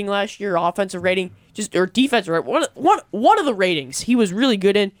net rating last year, offensive rating, or defensive rating. One of the ratings he was really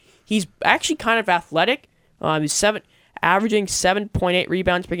good in. He's actually kind of athletic. He's averaging 7.8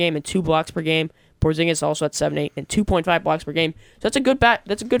 rebounds per game and 2 blocks per game. Porzingis also at 7.8 and 2.5 blocks per game. So that's a good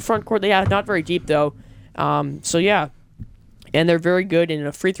That's a good front court. They are not very deep though. So yeah. And they're very good in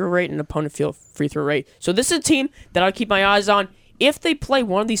a free throw rate and opponent field free throw rate. So this is a team that I'll keep my eyes on. If they play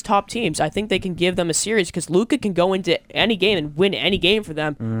one of these top teams, I think they can give them a series because Luka can go into any game and win any game for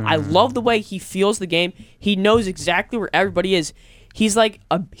them. I love the way he feels the game. He knows exactly where everybody is. He's like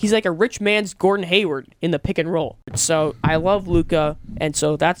a rich man's Gordon Hayward in the pick and roll. So I love Luka, and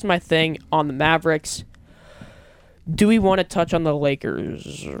so that's my thing on the Mavericks. Do we want to touch on the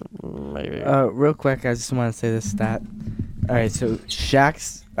Lakers? Maybe. Real quick, I just want to say this stat. All right, so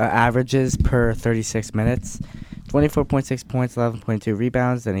Shaq's averages per 36 minutes, 24.6 points, 11.2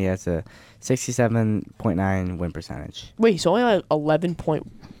 rebounds, and he has a 67.9 win percentage. Wait, so only 11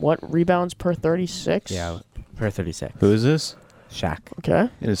 point what rebounds per 36? Yeah, per 36. Who is this? Shaq. Okay.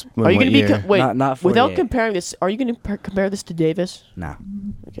 It's Are you going to be wait? Not without 48. comparing this, are you going to compare this to Davis? No.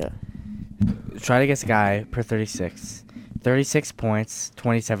 Okay. Try to guess a guy per 36. 36 points,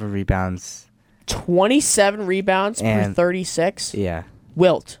 27 rebounds. 27 rebounds per And- 36. Yeah.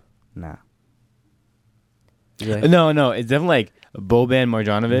 Wilt. No. No. It's definitely like Boban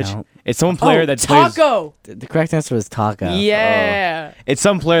Marjanovic. No. It's some player that plays. Taco. The correct answer was Taco. Yeah. It's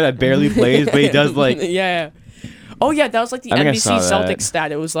some player that barely plays, but he does like. Yeah. Oh yeah, that was like the I think I NBC saw that. Celtics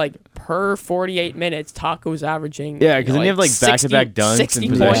stat. It was like per 48 minutes, Taco was averaging. Yeah, because then you have like 60 back-to-back dunks 60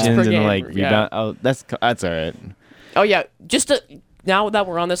 and points per possessions and game. like Yeah. rebound. Oh, that's all right. Oh yeah, now that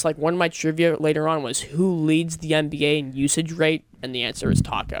we're on this, like one of my trivia later on was who leads the NBA in usage rate, and the answer is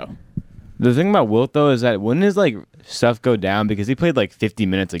Taco. The thing about Wilt though is that wouldn't his like stuff go down because he played like 50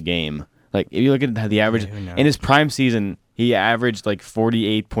 minutes a game. Like if you look at the average who knows? in his prime season, he averaged like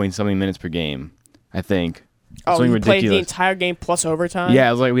 48 point something minutes per game. I think. Oh, Something he played the ridiculous. entire game plus overtime. Yeah,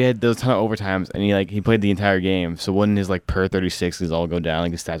 it was like we had those ton of overtimes, and he played the entire game. So wouldn't his like per 36s all go down?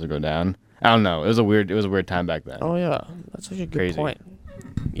 Like his stats would go down. I don't know. It was a weird time back then. Oh yeah, that's such a good Crazy. point.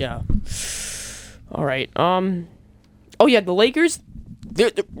 Yeah. All right. Oh yeah, the Lakers.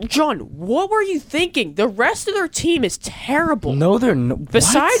 John, what were you thinking? The rest of their team is terrible. No, they're no.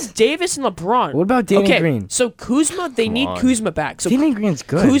 Besides what? Davis and LeBron. What about Danny okay, Green? So Kuzma, they need on. Kuzma back. So Danny Green's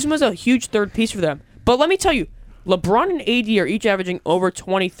good. Kuzma's a huge third piece for them. But let me tell you, LeBron and AD are each averaging over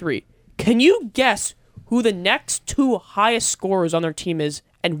 23. Can you guess who the next two highest scorers on their team is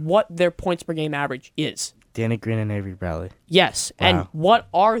and what their points per game average is? Danny Green and Avery Bradley. Yes. And Wow. what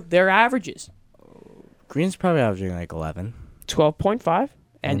are their averages? Green's probably averaging like 11. 12.5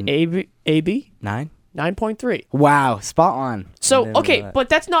 and AB 9? 9.3. Wow, spot on. So, Never okay, knew that. but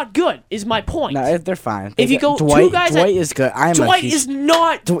that's not good, is my point. No, they're fine. If you go two Dwight, guys Dwight at- is good. I'm a Dwight huge, is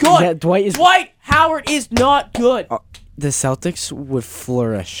not Dw- good. yeah, Dwight is- Dwight Howard is not good. The Celtics would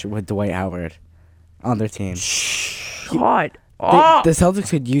flourish with Dwight Howard on their team. God. The Celtics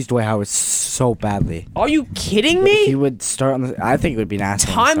could use Dwight Howard so badly. Are you kidding He me? would start on the. I think it would be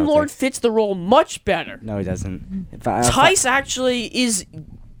nasty. on the Time Lord Celtics. fits the role much better. No, he doesn't. Tice actually is,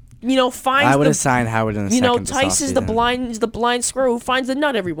 finds I would the, have signed Howard in the second. this Tice is the offseason. blind squirrel who finds the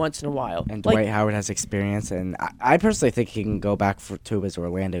nut every once in a while. And Like, Dwight Howard has experience, and I personally think he can go back to his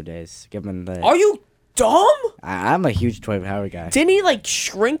Orlando days. Given the, are you dumb? I'm a huge Dwight Howard guy. Didn't he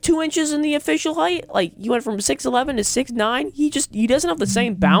shrink 2 inches in the official height? Like he went from 6'11" to 6'9". He doesn't have the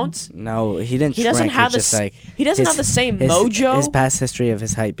same bounce. No, he didn't. He doesn't shrink, have it's just he doesn't his- have the same his, mojo. His past history of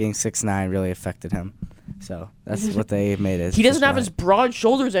his height being 6'9" really affected him. So that's what they made it. He doesn't have his broad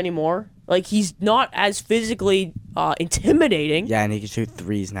shoulders anymore. Like he's not as physically intimidating. Yeah, and he can shoot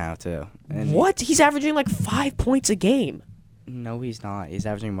threes now too. And What? He's averaging 5 points a game. No, he's not. He's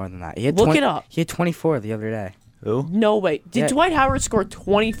averaging more than that. He had Look it up. He had 24 the other day. Who? No way. Did Yeah. Dwight Howard score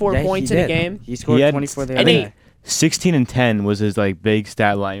 24 Yeah, points he in a did. game? He scored He had- 24 the and other he- day. 16 and 10 was his big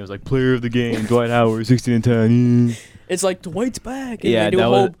stat line. He was player of the game, Dwight Howard, 16 and 10. It's Dwight's back. And Yeah, they do that a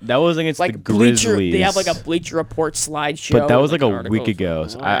was whole, that was against the Bleacher. Grizzlies. They have a Bleacher Report slideshow. But that was and, a an week article. ago.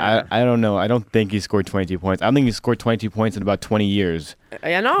 So I don't know. I don't think he scored 22 points. I don't think he scored 22 points in about 20 years.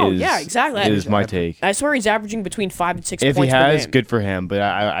 I know. is- Yeah, exactly. Is my take. I swear he's averaging between 5 and 6 If he points per has, game. good for him. But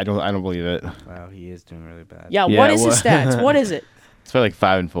I don't believe it. Wow, he is doing really bad. Yeah, Yeah, what is his well- stats? What is it? It's probably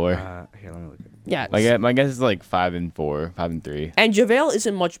 5 and 4. Here, let me look. Yeah. My guess is 5 and 4, 5 and 3. And JaVale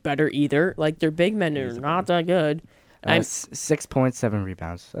isn't much better either. Their big men are not that good. And 6 points, 7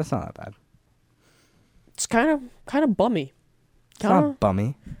 rebounds. That's not that bad. it's kind of bummy. It's not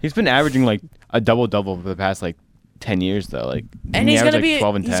bummy. He's been averaging a double-double for the past 10 years though. And he he's averaged, gonna be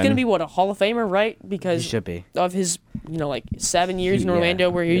 12 and 10. he's gonna be what, a Hall of Famer, right? He Because should be. of his 7 years in Yeah. Orlando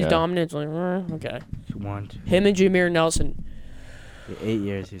where he's Yeah. dominant. It's okay. 1, 2, Him and Jameer Nelson, 8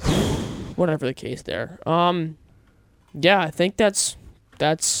 years. He's whatever the case there. Yeah, I think that's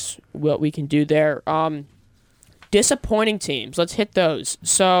what we can do there. Disappointing teams. Let's hit those.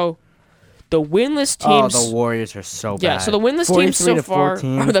 So the winless teams. the Warriors are so bad. Yeah, so the winless teams so 43 to far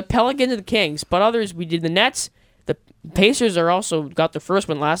 14. are the Pelicans and the Kings, but others, we did the Nets. The Pacers are also got their first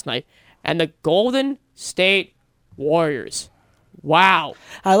win last night, and the Golden State Warriors. Wow.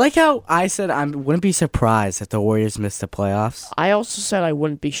 I like how I said I wouldn't be surprised if the Warriors missed the playoffs. I also said I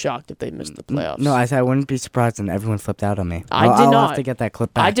wouldn't be shocked if they missed the playoffs. No, I said I wouldn't be surprised, and everyone flipped out on me. I did I'll not. have to get that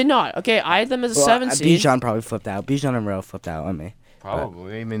clip back. I did not. Okay, I had them as a 7 seed. Bijan probably flipped out. Bijan and Rowe flipped out on me.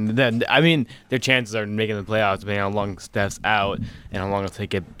 Probably. Their chances are making the playoffs depending on how long Steph's out and how long it'll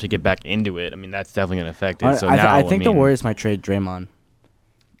take it to get back into it. That's definitely going to affect it. So I now, think the Warriors might trade Draymond.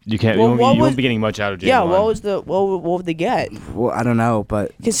 You can't. Well, you won't be getting much out of Draymond. Yeah, what would they get? Well, I don't know,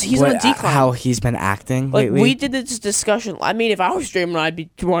 but Because he's on a decline. How he's been acting Like lately. we did this discussion. I mean, if I was Draymond, I'd be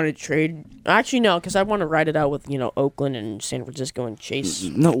wanting to trade. Actually, no, because I want to ride it out with Oakland and San Francisco and Chase.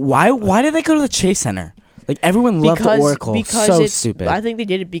 No, why did they go to the Chase Center? Like everyone loved the Oracle. Because so it's stupid. I think they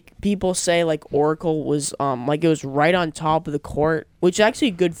did it. People say like Oracle was like it was right on top of the court, which is actually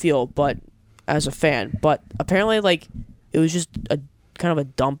a good feel, but as a fan, but apparently like it was just a kind of a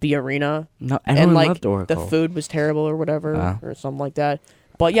dumpy arena. No, everyone and like loved Oracle. the food was terrible or whatever or something like that.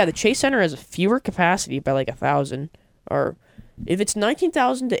 But yeah, the Chase Center has a fewer capacity by like 1,000, or if it's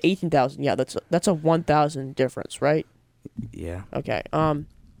 19,000 to 18,000, yeah, that's a 1,000 difference, right? Yeah. Okay.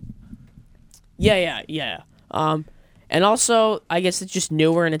 Yeah. And also, I guess it's just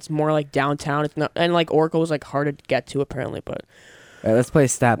newer and it's more like downtown. It's not, and like Oracle was like harder to get to apparently, but. All right, let's play a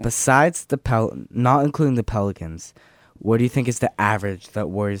stat. Besides not including the Pelicans, what do you think is the average that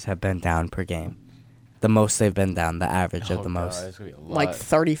Warriors have been down per game? The most they've been down, the average of the most. It's gonna be a lot. Like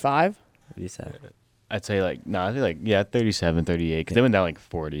 35? What do you say? I'd say like 37, 38. Because they went down like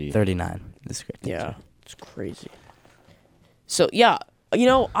 40. 39. That's great. Yeah, it's crazy. So yeah,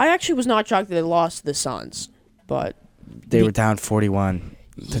 I actually was not shocked that they lost to the Suns, but They were down 41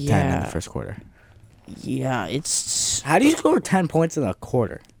 to 10 in Yeah. the first quarter. yeah, it's How do you score 10 points in a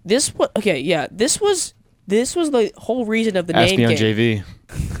quarter? this. What? Okay, yeah, this was the whole reason of the Ask name me on game. JV.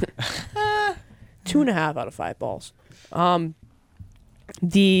 2.5 out of 5 balls.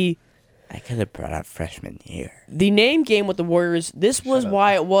 The I could have brought out freshman year. The name game with the Warriors, this was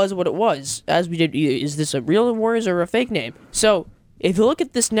why it was what it was. As we did, is this a real Warriors or a fake name? So, if you look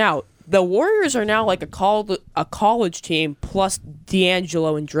at this now, the Warriors are now like a college team plus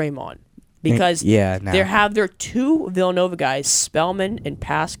D'Angelo and Draymond. Because Yeah, now. they have their 2 Villanova guys, Spellman and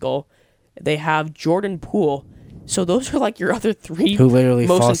Pascal. They have Jordan Poole. So those are like your other 3 Who literally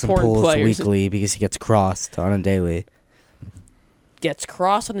most falls in important pools players. weekly because he gets crossed on a daily. Gets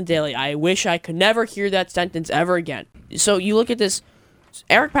crossed on a daily. I wish I could never hear that sentence ever again. So you look at this.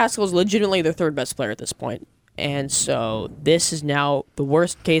 Eric Pascal is legitimately their 3rd best player at this point. And so this is now the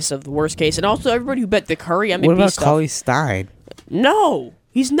worst case of the worst case. And also everybody who bet the Curry MVP What about stuff. Cauley Stein? No,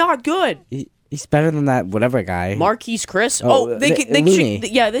 he's not good. He's better than that whatever guy. Marquise Chris. Oh, They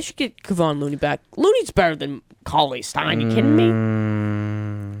Looney. should get Kevon Looney back. Looney's better than Cauley Stein. You kidding me?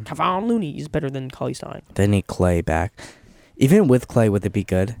 Kevon Looney is better than Cauley Stein. They need Clay back. Even with Clay, would it be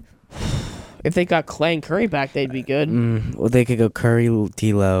good? If they got Clay and Curry back, they'd be good. Well, they could go Curry,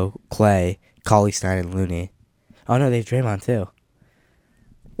 D'Lo, Clay, Cauley Stein, and Looney. Oh no, they have Draymond too.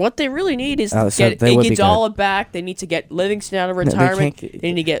 What they really need is Oh, to so get they would be Iguodala back. They need to get Livingston out of retirement. can't They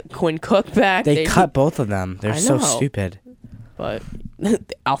need to get Quinn Cook back. They cut both of them. They're I so know. stupid. But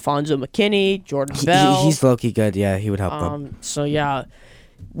Alfonso McKinney, Jordan Bell. He's low-key good. Yeah, he would help them. So yeah,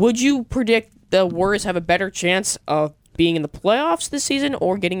 would you predict the Warriors have a better chance of being in the playoffs this season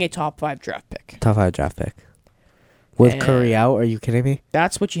or getting a top 5 draft pick? Top 5 draft pick. With And- Curry out, are you kidding me?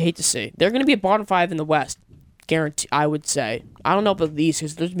 That's what you hate to see. They're going to be a bottom 5 in the West. Guarantee, I would say. I don't know about these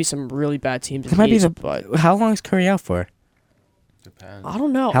because there's going to be some really bad teams in It might the be East, the. but How long is Curry out for? Depends. I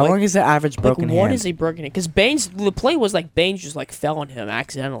don't know. How Like, long is the average broken what hand? is he broken it? Because Baines, the play was like Baines just like fell on him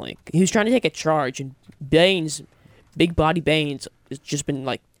accidentally. He was trying to take a charge, and Baines, big body Baines, has just been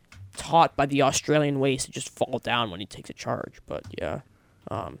like taught by the Australian ways to just fall down when he takes a charge. But yeah,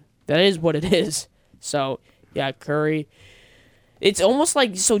 that is what it is. So yeah, Curry. It's almost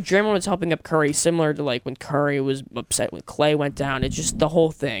like Draymond was helping up Curry, similar to like when Curry was upset when Clay went down. It's just the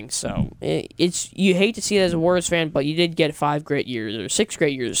whole thing. So it's you hate to see it as a Warriors fan, but you did get 5 great years, or 6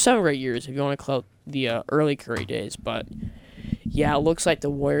 great years, or 7 great years if you want to call it the early Curry days. But yeah, it looks like the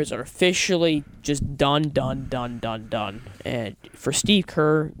Warriors are officially just done. And for Steve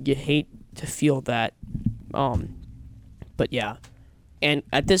Kerr, you hate to feel that. But yeah. And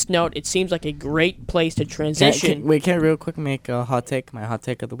at this note, it seems like a great place to transition. Can I real quick make a hot take? My hot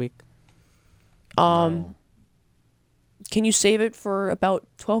take of the week. Can you save it for about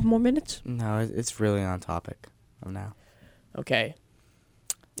 12 more minutes? No, it's really on topic of now. Okay.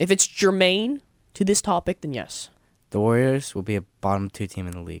 If it's germane to this topic, then yes. The Warriors will be a bottom 2 team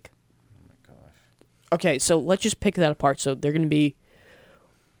in the league. Okay, so let's just pick that apart. So they're going to be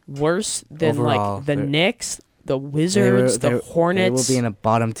worse than Overall, like the they're- Knicks, the Wizards, the Hornets, They will be in a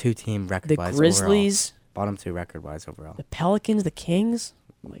bottom 2 team the record-wise Grizzlies, overall. Bottom 2 record-wise overall. the Pelicans, the Kings.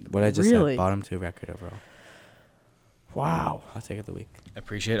 Like, What I just really? said, bottom 2 record overall. Wow. Hot take of the week. I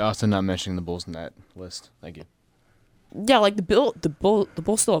appreciate Austin not mentioning the Bulls in that list. Thank you. Yeah, like the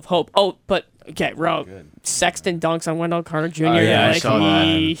Bulls still have hope. Oh, but Okay, bro. Sexton dunks on Wendell Carter Jr. Oh, yeah, I like, saw that.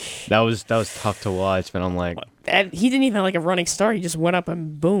 yeesh. That was tough to watch, but I'm like, And he didn't even have like a running start. He just went up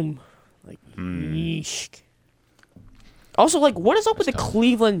and boom. Like, yeesh. Also, like, what is up with the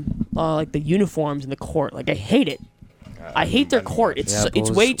Cleveland, like, the uniforms in the court? Like, I hate it. I hate their court. It's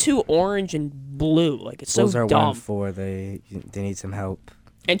Bulls- way too orange and blue. Like, it's Bulls so are dumb. 1-4. They need some help.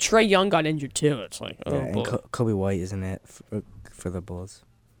 And Trae Young got injured, too. It's like, oh, Yeah, boy. and Kobe White isn't it for the Bulls?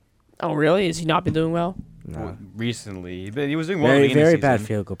 Oh, really? Has he not been doing well? No. recently, but he was doing well. Very in the very bad season.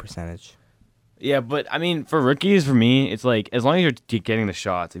 field goal percentage. Yeah, but I mean, for rookies, for me, it's like as long as you're getting the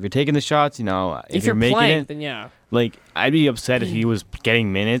shots. If you're taking the shots, you know, if you're making playing, it, then yeah. like I'd be upset if he was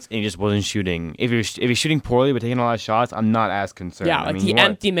getting minutes and he just wasn't shooting. If you're shooting poorly but taking a lot of shots, I'm not as concerned. Yeah, I like mean, the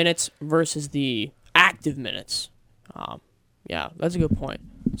empty minutes versus the active minutes. Yeah, that's a good point.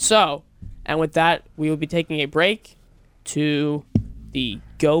 So, and with that, we will be taking a break to the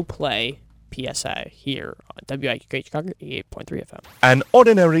Go Play PSA here on WIQH Chicago 88.3 FM. An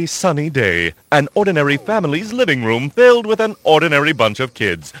ordinary sunny day. An ordinary family's living room filled with an ordinary bunch of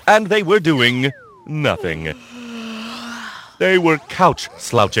kids. And they were doing nothing. They were couch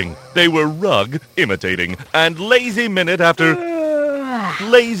slouching. They were rug imitating. And lazy minute after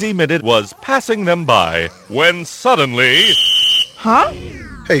lazy minute was passing them by. When suddenly...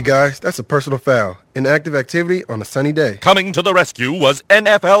 Hey guys, that's a personal foul. Inactive activity on a sunny day. coming to the rescue was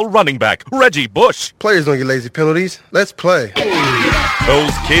NFL running back Reggie Bush. Players don't get lazy penalties. Let's play.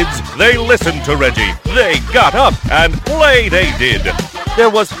 Those kids, they listened to Reggie. They got up and play they did. There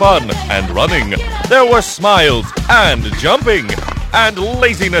was fun and running. There were smiles and jumping. And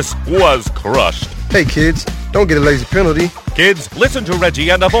laziness was crushed. Hey kids, don't get a lazy penalty. Kids, listen to Reggie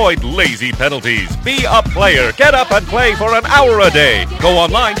and avoid lazy penalties. Be a player. Get up and play for an hour a day. Go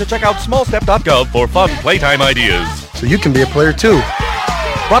online to check out smallstep.gov for fun playtime ideas. So you can be a player too.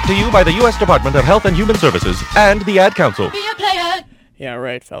 Brought to you by the U.S. Department of Health and Human Services and the Ad Council. Yeah,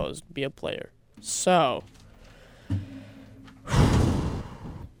 right, fellas. Be a player. So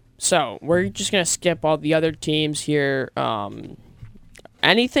we're just gonna skip all the other teams here.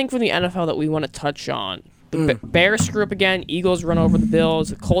 Anything from the NFL that we want to touch on? The Bears screw up again. Eagles run over the Bills.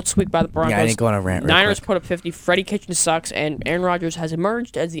 The Colts squeak by the Broncos. Yeah, I need to go on a rant real Niners quick. put up 50. Freddie Kitchens sucks, and Aaron Rodgers has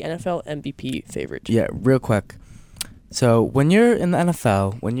emerged as the NFL MVP favorite. Yeah, real quick. So when you're in the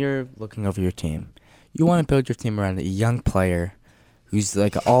NFL, when you're looking over your team, you want to build your team around a young player who's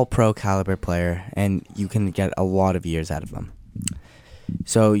like an all-pro caliber player, and you can get a lot of years out of them.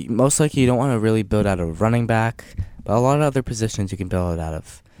 So most likely you don't want to really build out a running back, but a lot of other positions you can build it out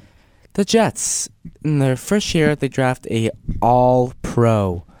of. The Jets, in their first year, they draft a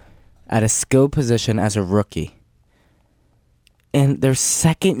all-pro at a skill position as a rookie. In their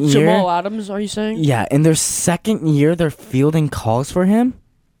second year... Jamal Adams, are you saying? Yeah, in their second year, they're fielding calls for him.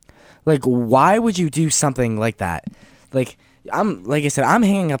 Like, why would you do something like that? Like I said, I'm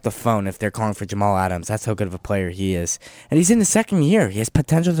hanging up the phone if they're calling for Jamal Adams. That's how good of a player he is. And he's in the second year. He has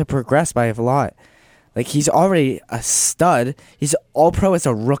potential to progress by a lot. Like, he's already a stud. He's all-pro as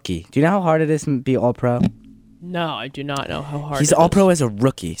a rookie. Do you know how hard it is to be all-pro? No, I do not know how hard He's it all-pro is. as a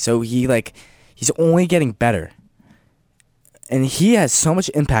rookie. So he's only getting better. And he has so much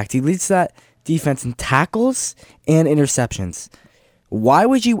impact. He leads that defense in tackles and interceptions. Why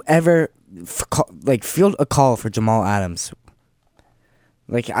would you ever field a call for Jamal Adams?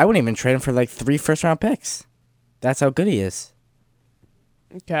 Like, I wouldn't even trade him for 3 first-round picks. That's how good he is.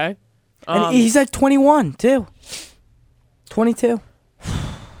 Okay. And he's at 21 too. 22.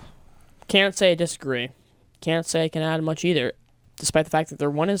 Can't say I disagree. Can't say I can add much either. Despite the fact that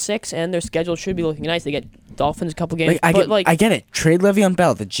they're 1-6 and their schedule should be looking nice. They get Dolphins a couple games. I get it. Trade Le'Veon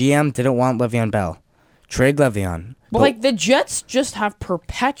Bell. The GM didn't want Le'Veon Bell. Trade Le'Veon. But the Jets just have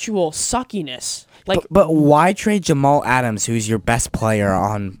perpetual suckiness. But why trade Jamal Adams, who's your best player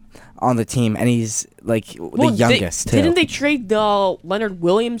on the team, and he's the youngest too? Didn't they trade Leonard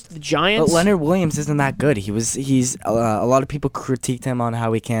Williams to the Giants? But Leonard Williams isn't that good. He's a lot of people critiqued him on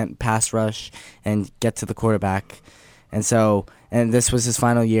how he can't pass rush and get to the quarterback, and this was his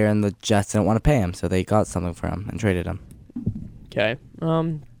final year, and the Jets didn't want to pay him, so they got something for him and traded him. Okay.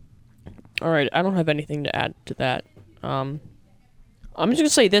 All right. I don't have anything to add to that. I'm just gonna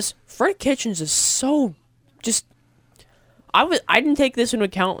say this: Freddie Kitchens is so just. I didn't take this into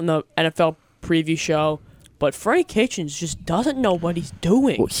account in the NFL preview show, but Freddie Kitchens just doesn't know what he's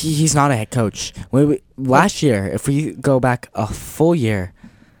doing. Well, he's not a head coach. Last year, if we go back a full year,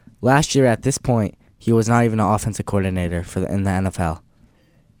 last year at this point, he was not even an offensive coordinator in the NFL.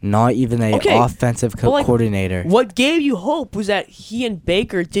 Not even an offensive coordinator. What gave you hope was that he and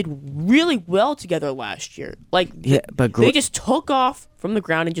Baker did really well together last year. They just took off from the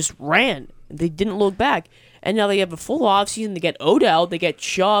ground and just ran. They didn't look back. And now they have a full offseason. They get Odell. They get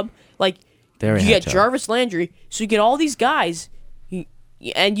Chubb. Like, you get Jarvis Landry. So you get all these guys.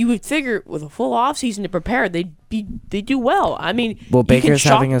 And you would figure with a full offseason to prepare, they do well. I mean, Baker's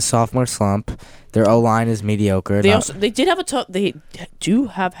having a sophomore slump. Their O-line is mediocre. They have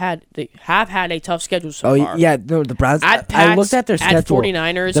had a tough schedule so far. Oh yeah, no, the Browns. I looked at their schedule. At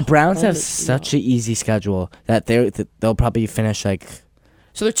 49ers. The Browns have such an easy schedule that they'll probably finish like.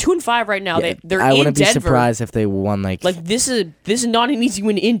 So they're 2-5 right now. Yeah, They're I in wouldn't Denver. be surprised if they won like. Like this is not an easy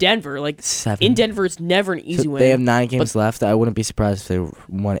win in Denver. Like 7. in Denver, it's never an easy win. They have 9 games left. I wouldn't be surprised if they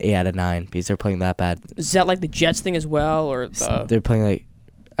won 8 out of 9 because they're playing that bad. Is that like the Jets thing as well, or they're playing like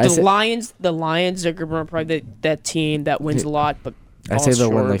Lions? The Lions are probably that team that wins a lot, but I say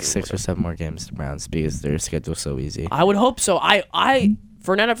they'll win like 6 or 7 more games. The Browns because their schedule's so easy. I would hope so. I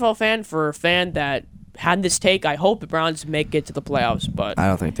for an NFL fan, for a fan that had this take, I hope the Browns make it to the playoffs, but I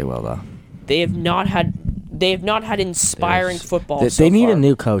don't think they will though. They have not had inspiring football. They need a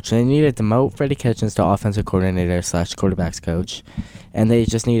new coach. They need to demote Freddie Kitchens to offensive coordinator / quarterbacks coach, and they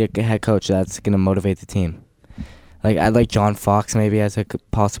just need a head coach that's gonna motivate the team. Like I'd like John Fox maybe as a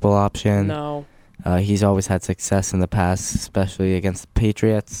possible option. No, he's always had success in the past, especially against the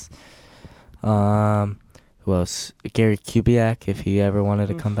Patriots. Who else? Gary Kubiak, if he ever wanted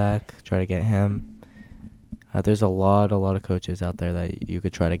to come back, try to get him. There's a lot of coaches out there that you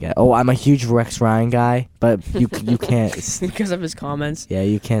could try to get. Oh, I'm a huge Rex Ryan guy, but you can't because of his comments. Yeah,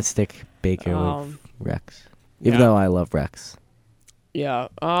 you can't stick Baker with Rex, even though I love Rex. Yeah.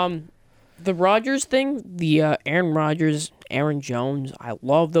 The Rodgers thing, the Aaron Rodgers, Aaron Jones. I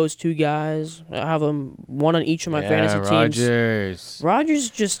love those two guys. I have them one on each of my fantasy teams. Rodgers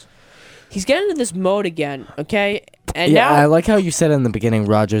just. He's getting into this mode again, okay? And now I like how you said in the beginning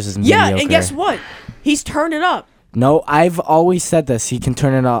Rodgers is mediocre. Yeah, and guess what? He's turned it up. No, I've always said this. He can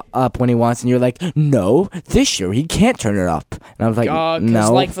turn it up when he wants, and you're like, no, this year he can't turn it up. And I was like,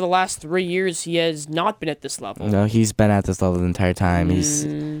 no. Like for the last 3 years, he has not been at this level. No, he's been at this level the entire time.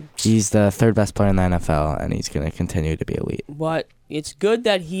 He's the third best player in the NFL, and he's going to continue to be elite. But it's good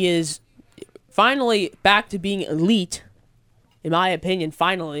that he is finally back to being elite, in my opinion,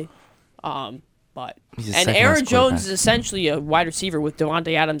 finally. But Aaron Jones is essentially a wide receiver with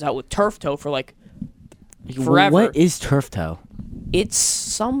Devontae Adams out with turf toe for like forever. What is turf toe? It's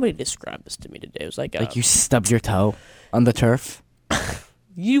somebody described this to me today. It was like you stubbed your toe on the turf.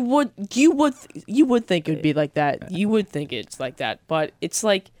 You would think it would be like that. You would think it's like that, but it's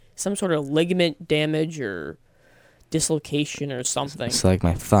like some sort of ligament damage or dislocation or something. It's like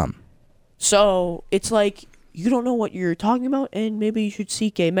my thumb. So it's like. You don't know what you're talking about, and maybe you should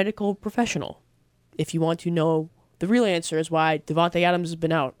seek a medical professional if you want to know the real answer is why Devontae Adams has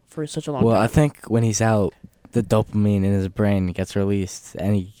been out for such a long time. Well, I think when he's out, the dopamine in his brain gets released,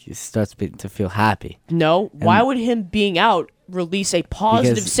 and he starts to feel happy. No, why would him being out release a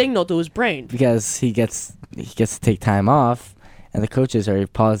positive signal to his brain? Because he gets to take time off, and the coaches are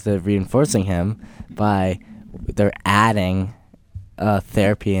positive reinforcing him by they're adding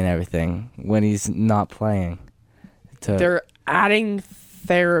therapy and everything when he's not playing. They're adding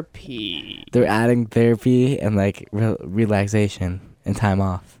therapy. They're adding therapy and like relaxation and time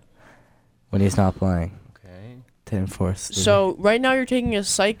off when he's not playing. Okay. To enforce. So right now you're taking a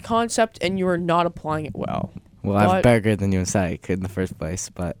psych concept and you are not applying it well. Well, I'm better grade than you in psych in the first place,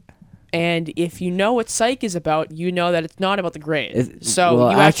 but. And if you know what psych is about, you know that it's not about the grade.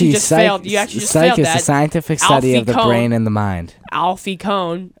 You actually just failed. You actually just failed that. Psych is the scientific study of the brain and the mind. Alfie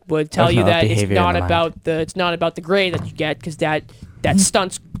Kohn would tell you that it's not about the grade that you get because that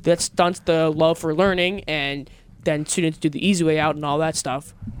stunts the love for learning, and then students do the easy way out and all that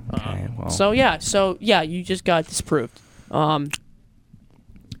stuff. Okay, well. So you just got disproved. You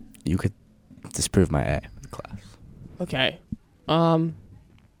could disprove my A class. Okay.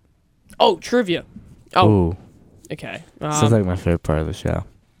 Oh, trivia. Oh. Ooh. Okay. Sounds like my favorite part of the show.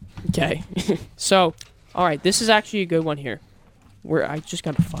 Okay. So, all right, this is actually a good one here. Where I just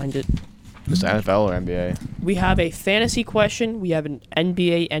got to find it. Just NFL or NBA? We have a fantasy question. We have an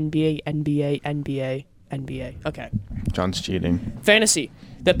NBA. Okay. John's cheating. Fantasy.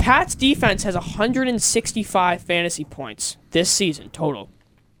 The Pats defense has 165 fantasy points this season total.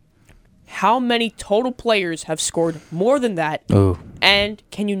 How many total players have scored more than that? Ooh. And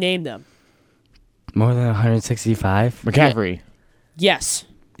can you name them? More than 165? McCaffrey. Yes.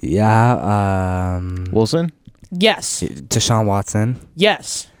 Yeah. Wilson? Yes. Deshaun Watson?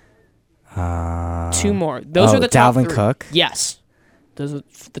 Yes. 2 more. Those are the top Dalvin 3. Cook? Yes. Those are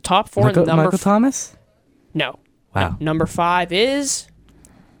the top 4. Michael Thomas? No. Wow. Number 5 is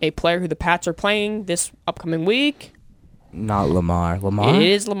a player who the Pats are playing this upcoming week. Not Lamar. Lamar? It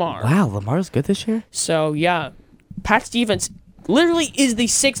is Lamar. Wow, Lamar's good this year? So, yeah. Pat Stevens literally is the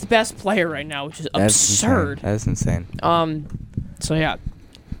 6th best player right now, which is absurd. That is insane. So, yeah.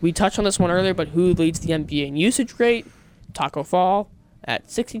 We touched on this one earlier, but who leads the NBA in usage rate? Taco Fall at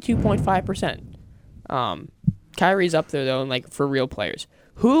 62.5%. Kyrie's up there, though, like for real players.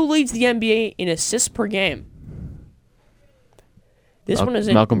 Who leads the NBA in assists per game? This one is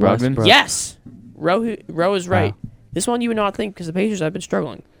in Malcolm Brogdon? Yes. Roe is right. Wow. This one you would not think because the Pacers have been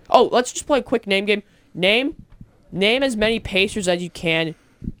struggling. Oh, let's just play a quick name game. Name as many Pacers as you can.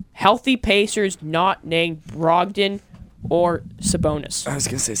 Healthy Pacers not named Brogdon or Sabonis. I was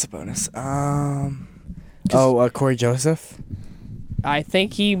going to say Sabonis. Corey Joseph? I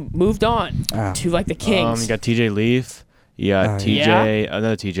think he moved on to like the Kings. You got TJ Leaf. You got TJ.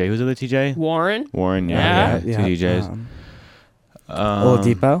 Another TJ. Who's the other TJ? Warren. Yeah. Two TJs.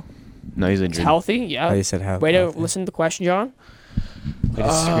 Oladipo? No, he's He's injured. healthy. Yeah. Oh, you said healthy. Way to listen to the question, John.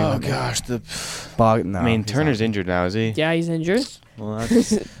 Oh gosh, Turner's injured now, is he? Yeah, he's injured. Well,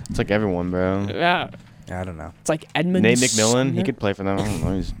 it's like everyone, bro. Yeah. I don't know. It's like Edmonds. Nate McMillan, he could play for them. I don't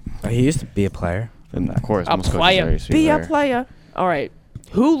know. He used to be a player. Of course, A most player. coaches are Be a player. player. All right.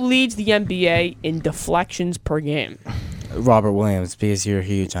 Who leads the NBA in deflections per game? Robert Williams, because you're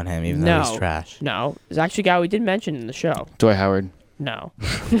huge on him, even though he's trash. No. It's actually a guy we did mention in the show. Dwight Howard. No.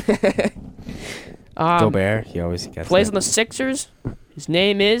 Gobert, he always gets Plays it. on the Sixers. His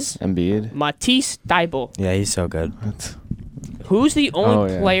name is Embiid. Matisse Thybulle. Yeah, he's so good. Who's the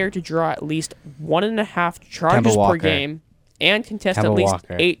only yeah. player to draw at least 1.5 charges per Walker. game and contest Kemba at least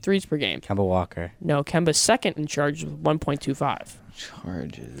Walker. 8 threes per game? Kemba Walker. No, Kemba's second in charges with 1.25.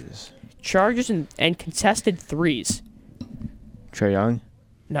 Charges and contested threes. Trae Young.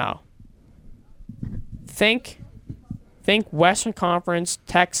 No. Think Western Conference,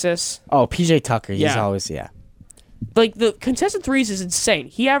 Texas. Oh, PJ Tucker. He's Yeah. always, Like, the contested threes is insane.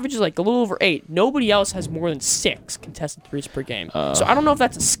 He averages, like, a little over 8. Nobody else has more than 6 contested threes per game. So I don't know if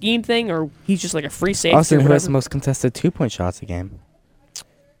that's a scheme thing or he's just, like, a free safety Austin, or who has whatever. the most contested 2-point shots a game?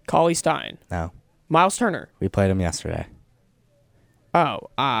 Cauley Stein. No. Miles Turner. We played him yesterday. Oh,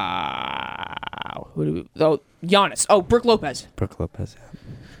 who do we... Oh, Giannis. Oh, Brook Lopez. Brook Lopez.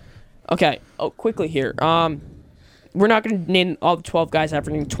 Okay. Oh, quickly here. We're not going to name all the 12 guys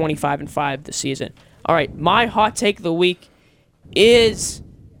averaging 25 and 5 this season. All right. My hot take of the week is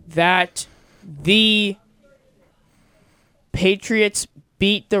that the Patriots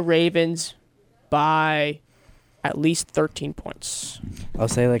beat the Ravens by at least 13 points. I'll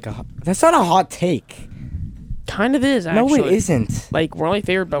say that's not a hot take. Kind of is, actually. No, it isn't. Like, we're only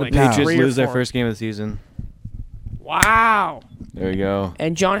favored by, like, Patriots 3 or lose their 4. first game of the season. Wow. There we go.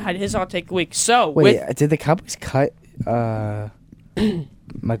 And John had his hot take of the week. So, Wait, did the Cowboys cut Michael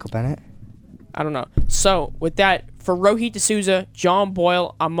Bennett? I don't know. So, with that, for Rohit D'Souza, John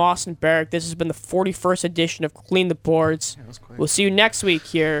Boyle, I'm Austin Barrick. This has been the 41st edition of Clean the Boards. We'll see you next week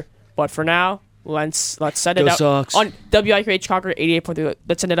here. But for now, let's send it Go out Sox. on WIQH Concord 88.3.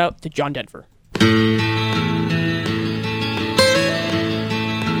 Let's send it out to John Denver.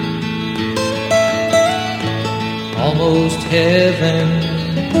 Almost heaven,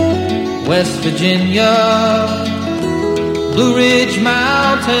 West Virginia, Blue Ridge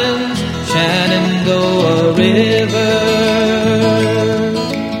Mountains, Shenandoah River.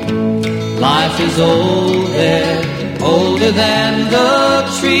 Life is old there, older than the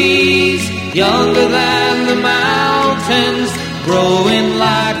trees, younger than the mountains, growing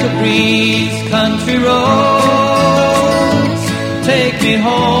like a breeze. Country roads, take me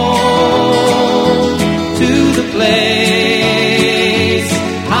home to the place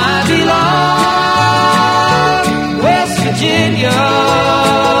I belong, West Virginia,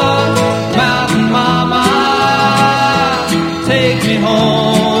 Mountain Mama, take me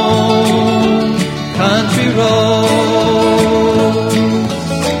home, country road.